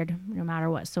board, no matter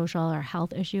what social or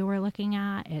health issue we're looking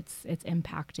at, it's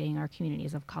impacting our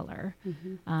communities of color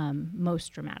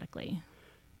most dramatically.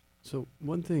 So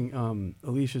one thing,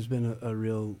 Alicia's been a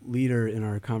real leader in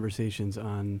our conversations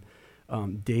on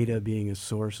data being a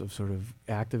source of sort of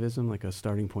activism, like a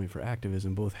starting point for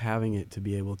activism, both having it to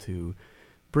be able to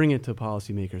bring it to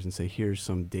policymakers and say, here's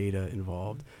some data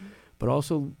involved, but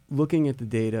also looking at the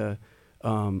data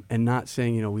and not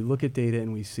saying, we look at data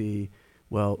and we see,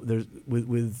 well, there's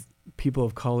with people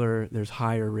of color, there's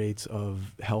higher rates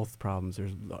of health problems,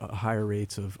 there's higher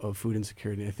rates of food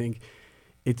insecurity. I think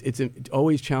it's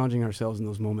always challenging ourselves in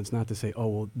those moments, not to say, oh,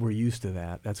 well, we're used to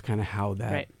that. That's kind of how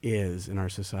that is in our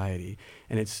society.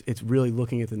 And it's really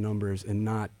looking at the numbers and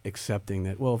not accepting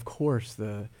that, well, of course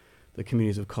the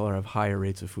communities of color have higher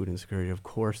rates of food insecurity. Of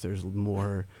course there's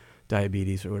more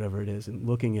diabetes or whatever it is, and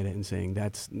looking at it and saying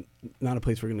that's not a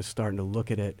place we're going to start, and to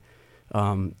look at it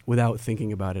without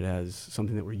thinking about it as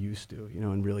something that we're used to,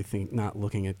 and really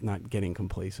not getting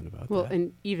complacent about that. Well,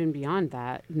 and even beyond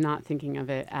that, not thinking of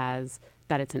it as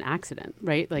that it's an accident,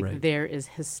 right? Like there is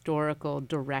historical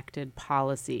directed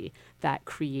policy that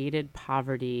created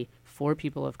poverty for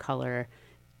people of color,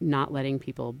 not letting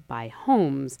people buy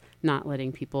homes, not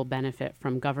letting people benefit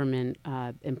from government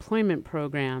employment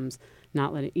programs,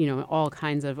 not letting, all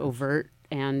kinds of overt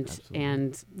and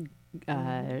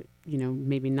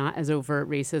maybe not as overt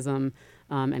racism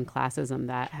and classism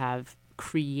that have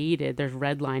created, there's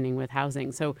redlining with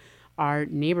housing. So our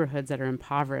neighborhoods that are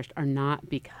impoverished are not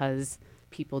because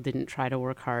people didn't try to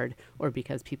work hard or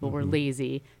because people were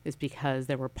lazy. It's because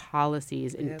there were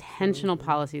policies, intentional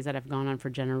policies that have gone on for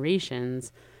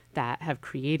generations that have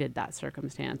created that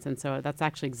circumstance. And so that's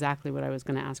actually exactly what I was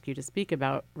going to ask you to speak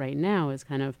about right now, is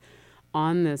kind of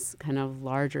on this kind of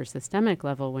larger systemic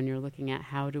level, when you're looking at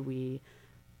how do we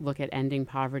look at ending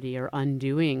poverty or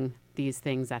undoing these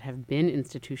things that have been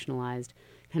institutionalized,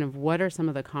 kind of what are some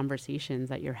of the conversations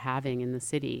that you're having in the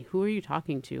city? Who are you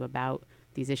talking to about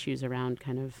these issues around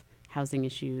kind of housing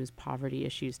issues, poverty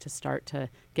issues, to start to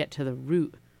get to the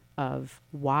root of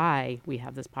why we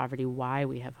have this poverty, why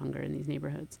we have hunger in these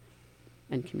neighborhoods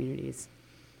and communities?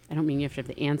 I don't mean you have to have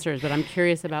the answers, but I'm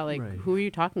curious about who are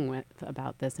you talking with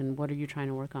about this and what are you trying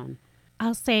to work on?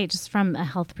 I'll say, just from a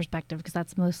health perspective, because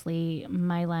that's mostly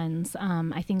my lens,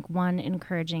 I think one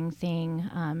encouraging thing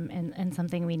and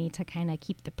something we need to kind of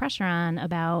keep the pressure on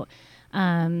about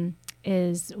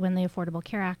is when the Affordable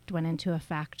Care Act went into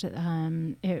effect,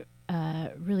 it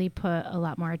really put a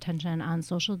lot more attention on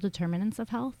social determinants of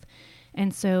health.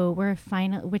 And so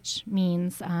which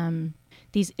means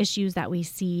these issues that we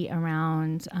see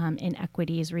around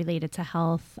inequities related to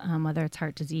health, whether it's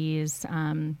heart disease,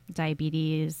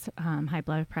 diabetes, high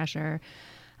blood pressure,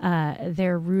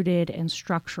 they're rooted in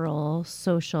structural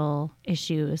social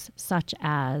issues such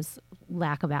as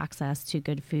lack of access to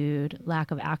good food,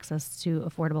 lack of access to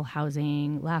affordable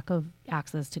housing, lack of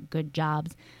access to good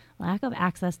jobs, lack of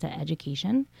access to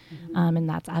education. And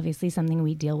that's obviously something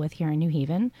we deal with here in New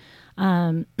Haven.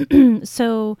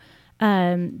 So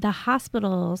the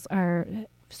hospitals are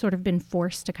sort of been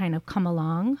forced to kind of come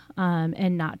along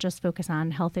and not just focus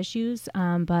on health issues,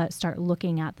 but start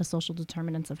looking at the social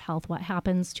determinants of health. What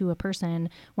happens to a person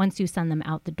once you send them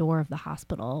out the door of the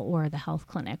hospital or the health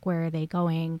clinic? Where are they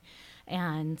going?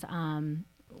 And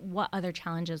what other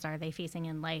challenges are they facing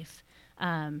in life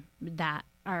that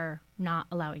are not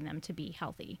allowing them to be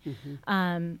healthy?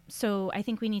 So I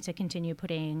think we need to continue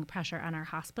putting pressure on our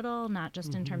hospital, not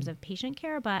just in terms of patient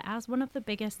care, but as one of the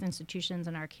biggest institutions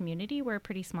in our community. We're a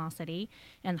pretty small city,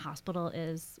 and the hospital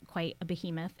is quite a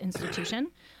behemoth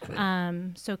institution.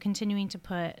 So continuing to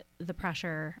put the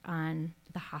pressure on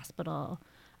the hospital.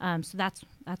 So that's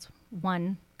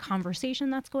one conversation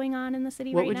that's going on in the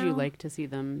city right now. What would you like to see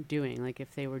them doing? Like,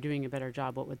 if they were doing a better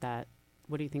job, what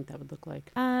do you think that would look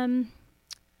like?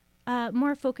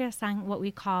 More focus on what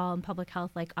we call in public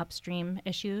health, like upstream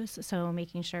issues. So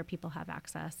making sure people have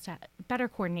access to better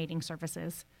coordinating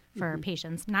services for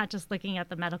patients, not just looking at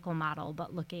the medical model,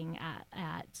 but looking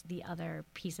at the other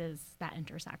pieces that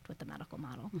intersect with the medical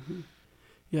model.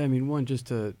 Yeah, I mean, one, just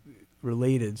to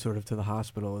related sort of to the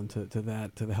hospital and to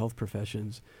the health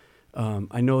professions.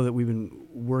 I know that we've been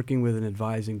working with and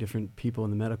advising different people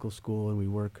in the medical school, and we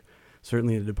work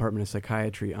certainly in the Department of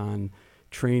Psychiatry on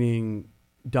training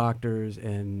doctors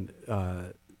and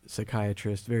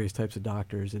psychiatrists, various types of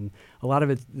doctors. And a lot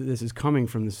of this is coming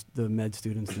from the med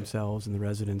students themselves and the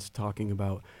residents talking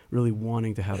about really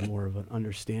wanting to have more of an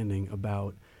understanding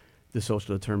about the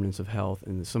social determinants of health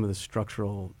and some of the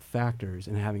structural factors,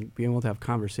 and being able to have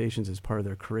conversations as part of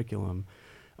their curriculum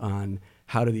on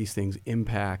how do these things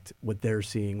impact what they're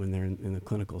seeing when they're in the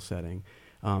clinical setting.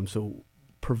 So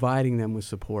providing them with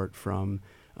support from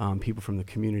people from the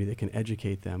community that can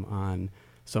educate them on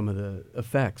some of the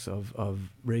effects of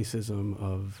racism,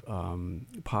 of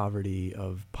poverty,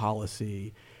 of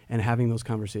policy, and having those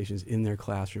conversations in their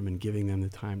classroom and giving them the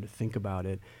time to think about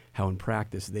it, how in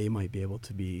practice they might be able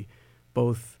to be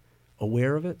both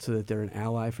aware of it so that they're an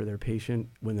ally for their patient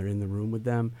when they're in the room with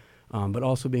them, but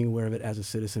also being aware of it as a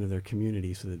citizen of their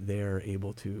community so that they're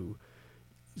able to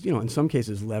in some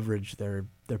cases leverage their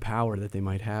power that they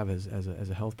might have as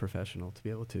a health professional to be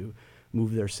able to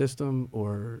move their system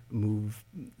or move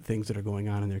things that are going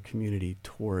on in their community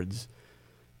towards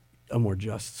a more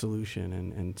just solution.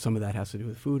 And some of that has to do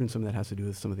with food, and some of that has to do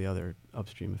with some of the other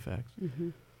upstream effects. Mm-hmm.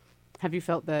 Have you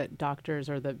felt that doctors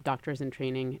or the doctors in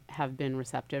training have been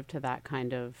receptive to that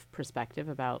kind of perspective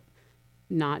about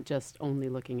not just only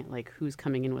looking at like who's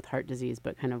coming in with heart disease,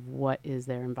 but kind of what is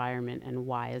their environment and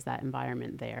why is that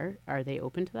environment there? Are they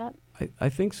open to that? I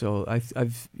think so. I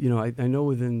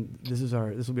know this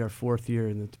will be our 4th year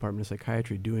in the Department of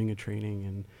Psychiatry doing a training,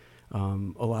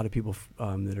 and a lot of people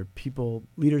that are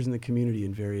leaders in the community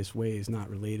in various ways, not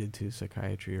related to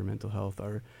psychiatry or mental health,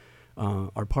 are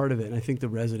part of it. And I think the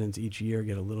residents each year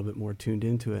get a little bit more tuned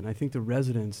into it. And I think the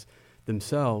residents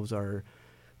themselves are,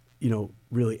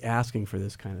 really asking for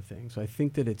this kind of thing. So I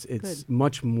think that it's Good.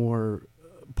 much more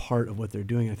part of what they're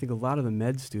doing. I think a lot of the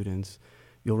med students,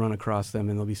 you'll run across them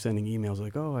and they'll be sending emails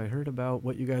like, oh, I heard about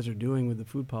what you guys are doing with the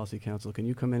Food Policy Council. Can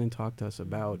you come in and talk to us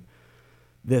about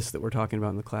this that we're talking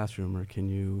about in the classroom? Or can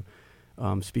you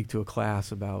speak to a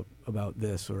class about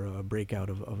this, or a breakout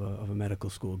of a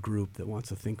medical school group that wants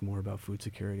to think more about food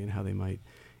security and how they might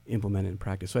implement it in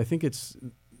practice. So I think it's,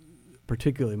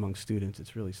 particularly among students,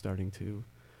 it's really starting to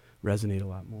resonate a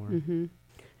lot more. Mm-hmm.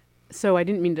 So I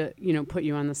didn't mean to, put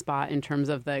you on the spot in terms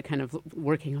of the kind of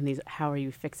working on these, how are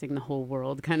you fixing the whole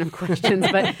world kind of questions.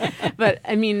 but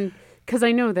I mean, because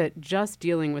I know that just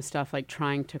dealing with stuff like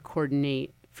trying to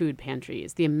coordinate food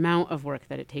pantries, the amount of work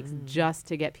that it takes just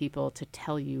to get people to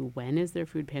tell you when is their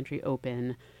food pantry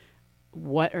open,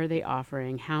 what are they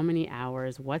offering, how many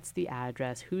hours, what's the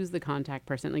address, who's the contact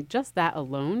person, like just that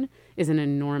alone is an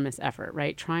enormous effort,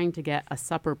 right? Trying to get a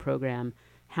supper program.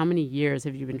 How many years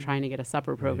have you been trying to get a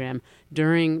supper program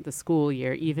during the school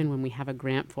year, even when we have a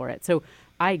grant for it? So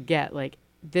I get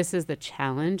this is the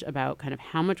challenge about kind of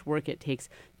how much work it takes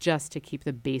just to keep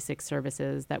the basic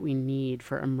services that we need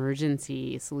for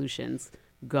emergency solutions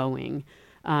going.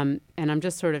 And I'm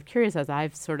just sort of curious, as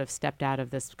I've sort of stepped out of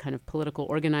this kind of political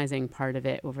organizing part of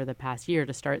it over the past year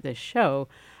to start this show,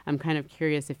 I'm kind of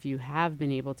curious if you have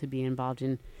been able to be involved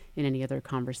in any other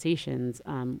conversations,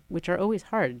 which are always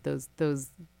hard,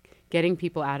 those getting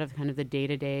people out of kind of the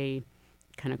day-to-day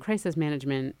kind of crisis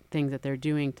management things that they're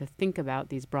doing to think about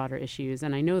these broader issues.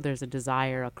 And I know there's a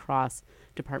desire across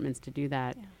departments to do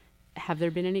that. Yeah. Have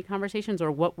there been any conversations, or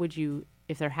what would you,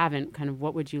 if there haven't, kind of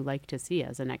what would you like to see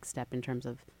as a next step in terms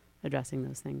of addressing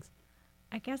those things?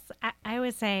 I guess I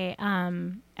would say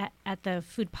at the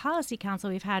Food Policy Council,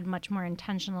 we've had much more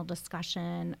intentional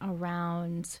discussion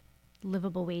around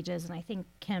livable wages, and I think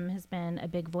Kim has been a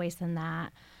big voice in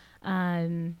that.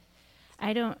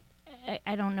 I don't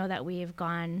know that we've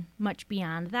gone much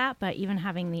beyond that, but even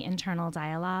having the internal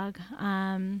dialogue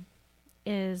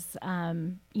is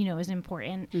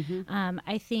important. Mm-hmm.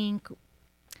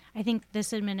 I think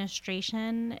this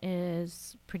administration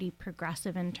is pretty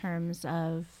progressive in terms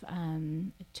of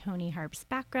Tony Harp's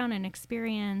background and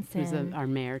experience. Who's our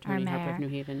mayor, Tony Harp of New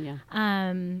Haven, yeah.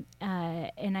 And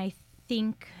I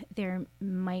think there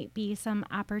might be some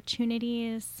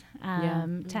opportunities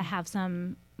to have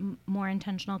some more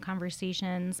intentional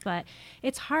conversations, but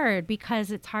it's hard because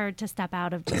it's hard to step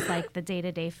out of just like the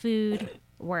day-to-day food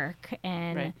work,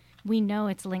 and we know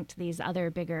it's linked to these other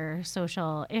bigger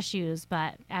social issues,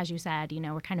 but as you said,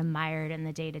 we're kind of mired in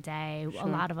the day-to-day. Sure. A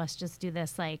lot of us just do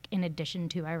this like in addition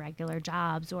to our regular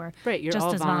jobs, or you're just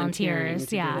all as volunteers.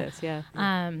 To do this, yeah.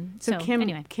 So Kim,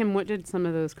 anyway. Kim, what did some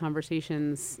of those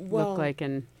conversations look like?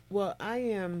 And I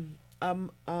am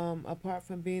apart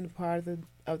from being a part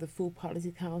of the Food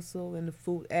Policy Council and the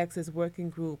Food Access Working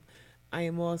Group, I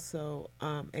am also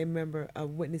a member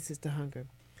of Witnesses to Hunger,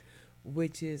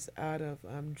 which is out of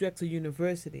Drexel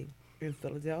University in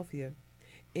Philadelphia.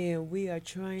 And we are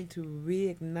trying to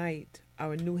reignite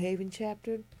our New Haven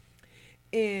chapter.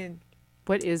 And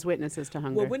what is Witnesses to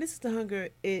Hunger? Well, Witnesses to Hunger,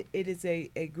 it is a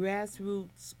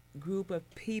grassroots group of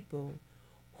people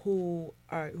who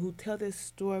tell their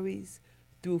stories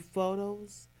through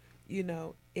photos,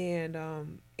 and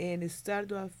it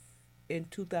started off in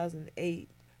 2008,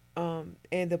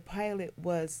 and the pilot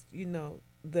was,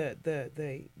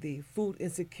 the food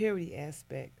insecurity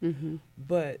aspect. Mm-hmm.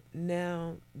 But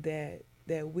now that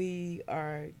we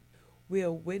are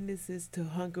witnesses to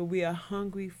hunger, we are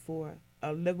hungry for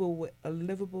a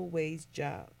livable wage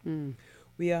job. Mm.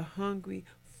 We are hungry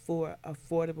for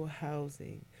affordable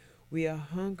housing. We are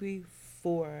hungry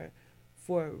for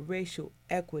racial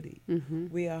equity. Mm-hmm.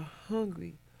 We are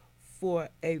hungry for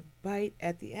a bite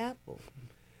at the apple.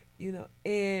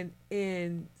 And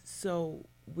so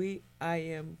I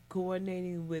am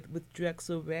coordinating with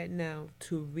Drexel right now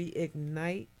to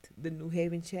reignite the New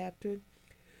Haven chapter.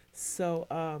 So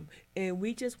and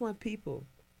we just want people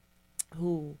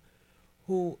who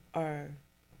who are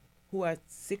who are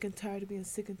sick and tired of being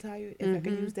sick and tired, if I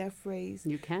can use that phrase.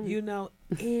 You can. You know,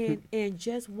 and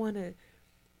just want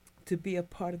to be a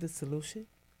part of the solution,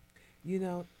 you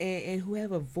know, and who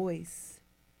have a voice,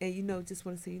 and, you know, just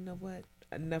want to say, you know what,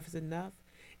 enough is enough,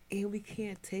 and we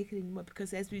can't take it anymore,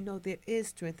 because as we know, there is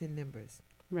strength in numbers.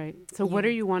 Right. So what are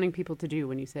you wanting people to do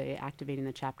when you say activating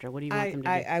the chapter? What do you want them to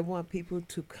do? I want people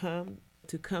to come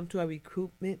to our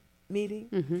recruitment meeting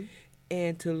Mm-hmm.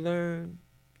 and to learn,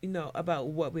 you know, about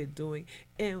what we're doing.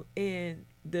 And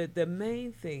the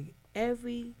main thing,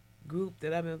 every group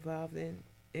that I'm involved in,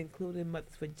 including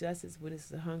Mothers for Justice,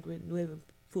 Witnesses to Hunger, New Haven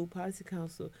Food Policy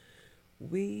Council,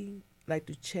 we like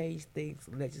to change things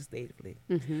legislatively,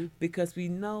 Mm-hmm. because we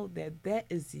know that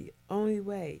is the only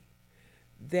way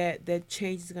that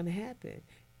change is going to happen.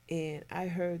 And I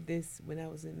heard this when I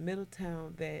was in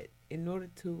Middletown, that in order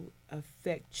to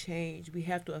affect change, we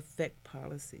have to affect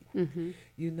policy, Mm-hmm.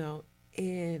 you know,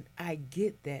 and I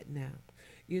get that now.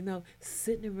 You know,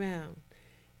 sitting around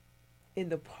in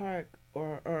the park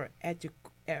or at your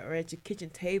kitchen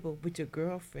table with your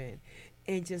girlfriend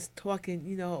and just talking,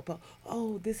 you know, about,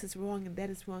 oh, this is wrong and that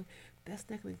is wrong, that's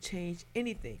not going to change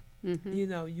anything. Mm-hmm. You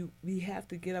know, we have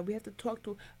to get up. We have to talk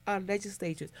to our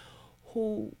legislators,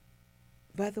 who,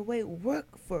 by the way,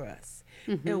 work for us.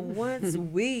 Mm-hmm. And once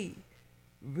we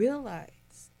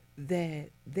realize that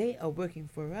they are working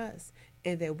for us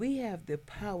and that we have the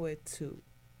power to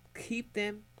keep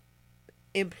them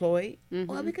employed, or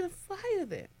Mhm. we can fire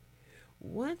them.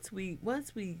 Once we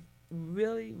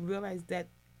really realize that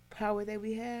power that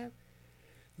we have,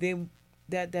 then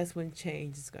that's when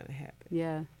change is going to happen.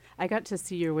 Yeah. I got to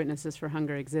see your Witnesses for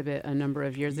Hunger exhibit a number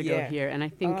of years ago Yeah. here, and I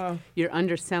think Oh. you're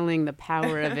underselling the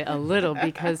power of it a little,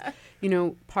 because, you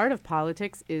know, part of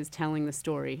politics is telling the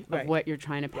story of Right. what you're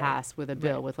trying to Right. pass with a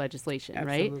bill, Right. with legislation,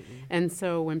 right? Absolutely. And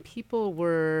so when people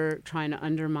were trying to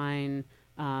undermine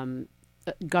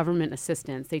government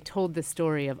assistance, they told the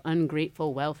story of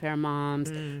ungrateful welfare moms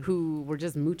who were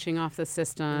just mooching off the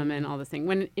system and all this thing.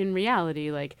 When in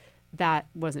reality, like, that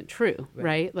wasn't true, Right.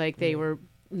 right? Like, they Yeah. were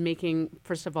making,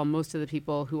 first of all, most of the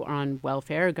people who are on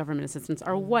welfare, government assistance,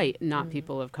 are white, not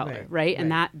people of color, right?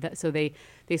 And that so they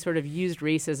sort of used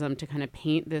racism to kind of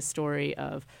paint this story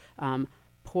of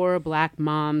poor black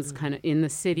moms kind of in the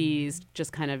cities,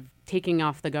 just kind of taking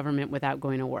off the government without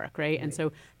going to work, right? And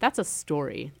so that's a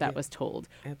story that Yeah. was told,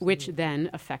 Absolutely. which then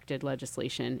affected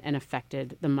legislation and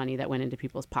affected the money that went into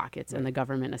people's pockets and the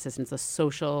government assistance, the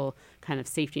social kind of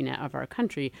safety net of our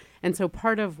country. And so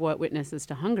part of what Witnesses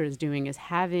to Hunger is doing is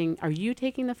are you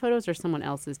taking the photos, or someone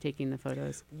else is taking the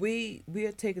photos? We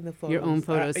are taking the photos. Your own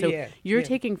photos. So yeah, you're yeah.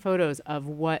 taking photos of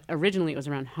what originally it was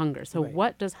around hunger. So Right.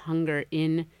 what does hunger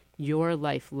in your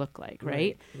life look like,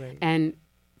 right? Right. And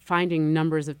finding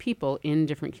numbers of people in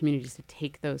different communities to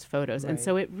take those photos. And Right.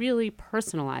 so it really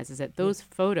personalizes it. Those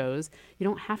photos, you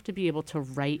don't have to be able to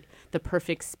write the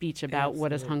perfect speech about what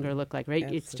does hunger Absolutely. look like,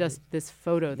 right? It's just this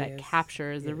photo that Yes.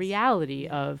 captures the Yes. reality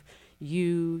of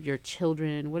you, your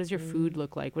children. What does your food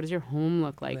look like? What does your home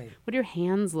look like? Right. What do your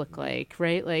hands look like,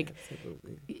 right? Like,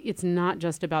 Absolutely. it's not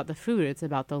just about the food. It's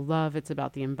about the love. It's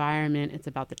about the environment. It's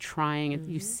about the trying.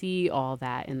 You see all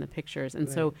that in the pictures. And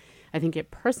so I think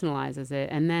it personalizes it.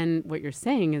 And then what you're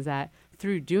saying is that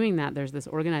through doing that, there's this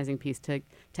organizing piece to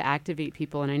activate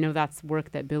people. And I know that's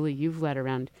work that, Billy, you've led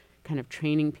around kind of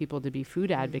training people to be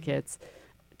food advocates,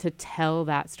 to tell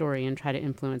that story and try to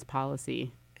influence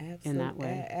policy in that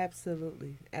way.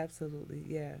 Absolutely,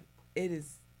 yeah. It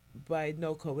is by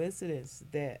no coincidence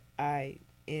that I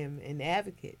am an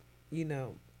advocate, you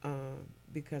know,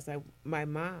 because my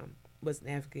mom was an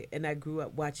advocate, and I grew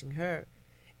up watching her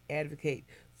advocate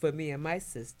for me and my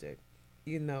sister,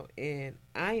 you know, and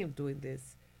I am doing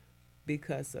this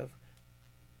because of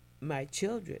my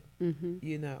children, Mm-hmm.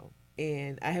 you know,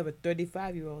 and I have a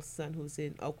 35-year-old son who's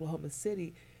in Oklahoma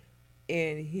City,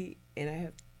 and I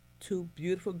have 2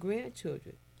 beautiful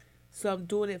grandchildren. So I'm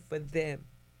doing it for them,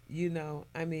 you know.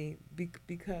 I mean,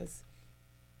 because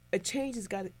a change has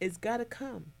got to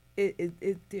come.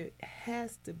 There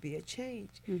has to be a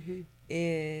change. Mm-hmm.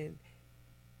 And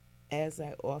as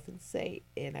I often say,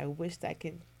 and I wish I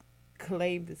can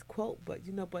claim this quote, but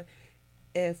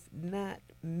if not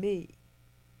me,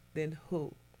 then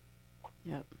who?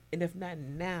 Yep. And if not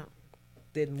now,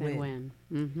 then Then when? when?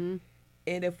 Mm-hmm.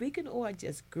 And if we can all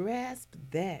just grasp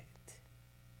that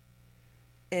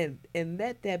and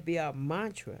let that be our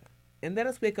mantra, and let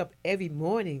us wake up every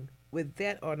morning with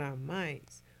that on our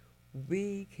minds,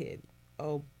 we can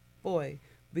oh boy,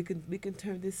 we can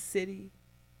turn this city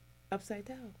upside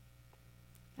down.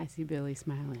 I see Billy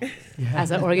smiling. As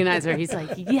an organizer, he's like,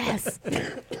 yes.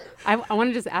 I want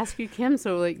to just ask you, Kim,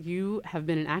 so like you have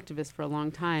been an activist for a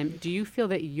long time. Do you feel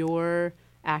that your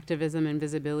activism and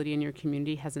visibility in your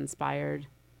community has inspired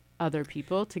other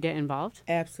people to get involved?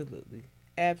 Absolutely.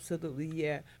 Absolutely,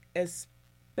 yeah.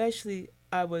 Especially,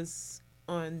 I was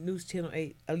on News Channel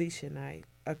 8, Alicia and I,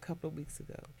 a couple of weeks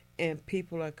ago, and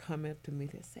people are coming up to me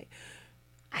that say,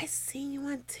 I seen you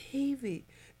on TV,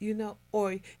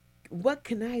 or what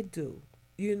can I do,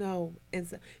 and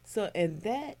and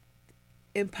that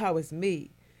empowers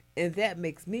me, and that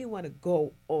makes me want to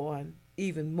go on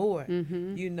even more,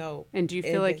 Mm-hmm. And do you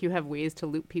feel like you have ways to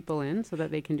loop people in so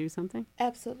that they can do something?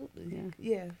 Absolutely,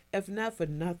 yeah. If not for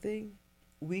nothing,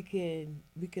 we can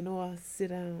all sit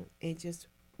down and just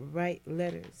write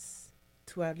letters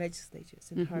to our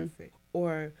legislatures in Hartford,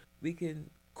 or we can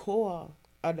call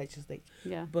our legislature.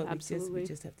 Yeah, but absolutely. we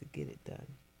just have to get it done.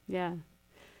 Yeah.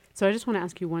 So I just want to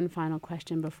ask you one final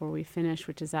question before we finish,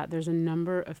 which is that there's a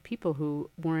number of people who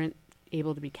weren't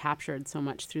able to be captured so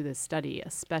much through this study,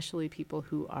 especially people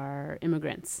who are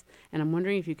immigrants. And I'm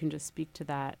wondering if you can just speak to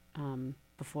that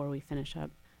before we finish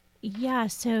up. Yeah,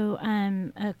 so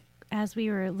as we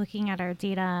were looking at our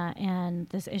data and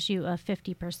this issue of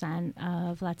 50%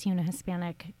 of Latino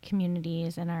Hispanic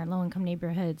communities in our low-income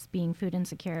neighborhoods being food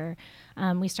insecure,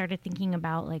 we started thinking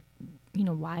about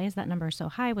why is that number so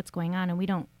high? What's going on? And we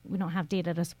don't have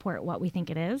data to support what we think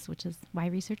it is, which is why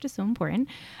research is so important.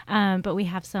 But we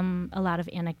have a lot of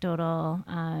anecdotal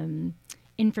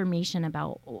information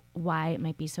about why it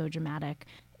might be so dramatic.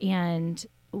 And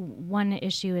one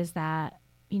issue is that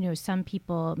some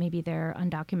people, maybe they're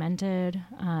undocumented.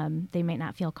 They might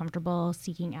not feel comfortable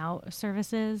seeking out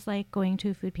services like going to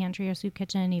a food pantry or soup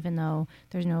kitchen, even though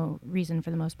there's no reason for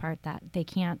the most part that they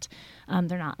can't.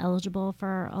 They're not eligible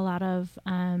for a lot of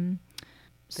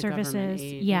services.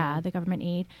 The government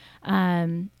aid.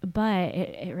 But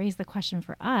it raised the question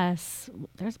for us.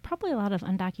 There's probably a lot of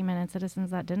undocumented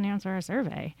citizens that didn't answer our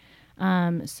survey.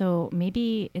 So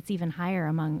maybe it's even higher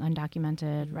among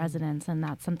undocumented residents, and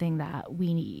that's something that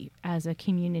we as a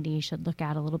community should look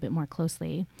at a little bit more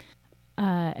closely.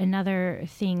 Another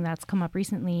thing that's come up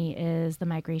recently is the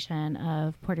migration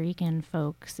of Puerto Rican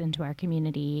folks into our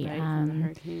community. Right, from the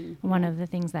hurricane. One of the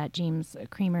things that James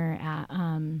Kramer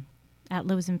at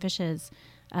Loaves and Fishes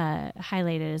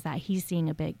highlighted is that he's seeing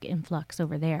a big influx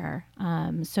over there.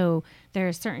 So there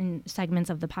are certain segments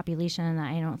of the population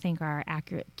that I don't think are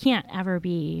accurate, can't ever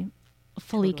be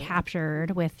fully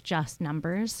captured with just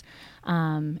numbers.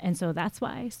 And so that's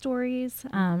why stories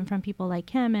from people like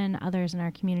him and others in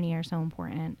our community are so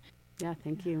important. Yeah,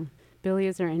 thank you. Billy,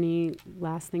 is there any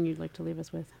last thing you'd like to leave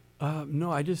us with?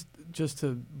 No, I just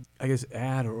to, I guess,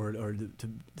 add or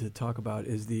to talk about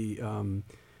is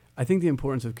I think the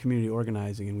importance of community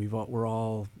organizing, and we're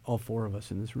all four of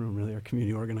us in this room really are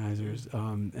community organizers,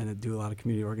 and do a lot of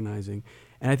community organizing.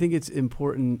 And I think it's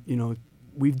important,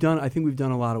 I think we've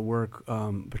done a lot of work,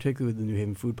 particularly with the New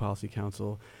Haven Food Policy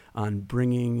Council, on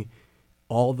bringing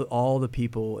all the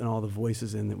people and all the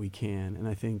voices in that we can. And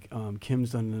I think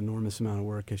Kim's done an enormous amount of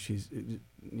work, as she's,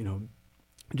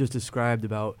 just described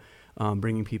about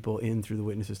bringing people in through the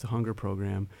Witnesses to Hunger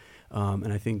program.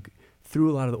 And I think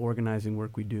through a lot of the organizing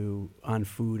work we do on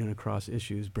food and across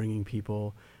issues, bringing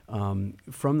people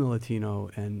from the Latino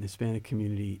and Hispanic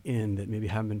community in that maybe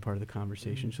haven't been part of the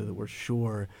conversation, so that we're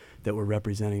sure that we're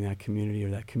representing that community, or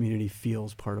that community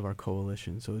feels part of our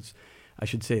coalition. So I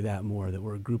should say that more, that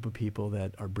we're a group of people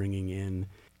that are bringing in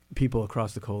people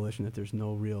across the coalition, that there's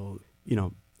no real,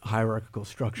 hierarchical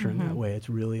structure in that way. It's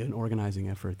really an organizing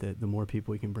effort, that the more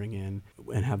people we can bring in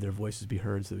and have their voices be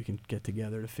heard, so that we can get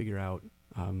together to figure out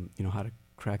how to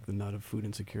crack the nut of food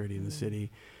insecurity in the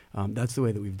city. That's the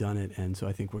way that we've done it. And so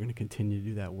I think we're going to continue to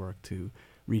do that work, to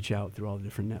reach out through all the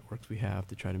different networks we have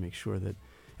to try to make sure that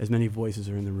as many voices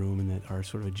are in the room, and that our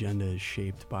sort of agenda is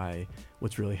shaped by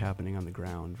what's really happening on the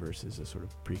ground versus a sort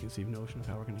of preconceived notion of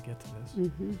how we're going to get to this.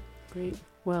 Mm-hmm. Great.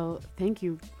 Well, thank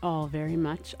you all very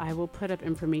much. I will put up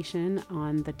information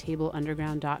on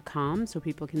thetableunderground.com so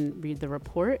people can read the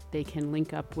report. They can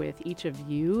link up with each of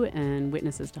you and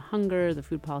Witnesses to Hunger, the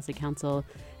Food Policy Council,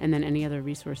 and then any other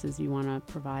resources you want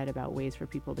to provide about ways for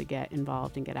people to get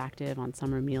involved and get active on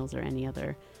summer meals or any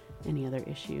other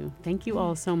issue. Thank you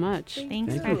all so much.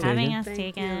 Thanks for having us,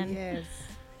 Tegan. Yes.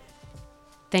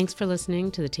 Thanks for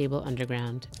listening to The Table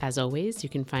Underground. As always, you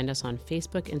can find us on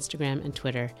Facebook, Instagram, and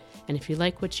Twitter. And if you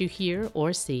like what you hear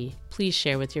or see, please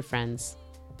share with your friends.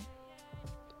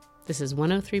 This is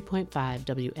 103.5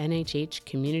 WNHH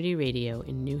Community Radio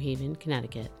in New Haven,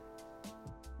 Connecticut.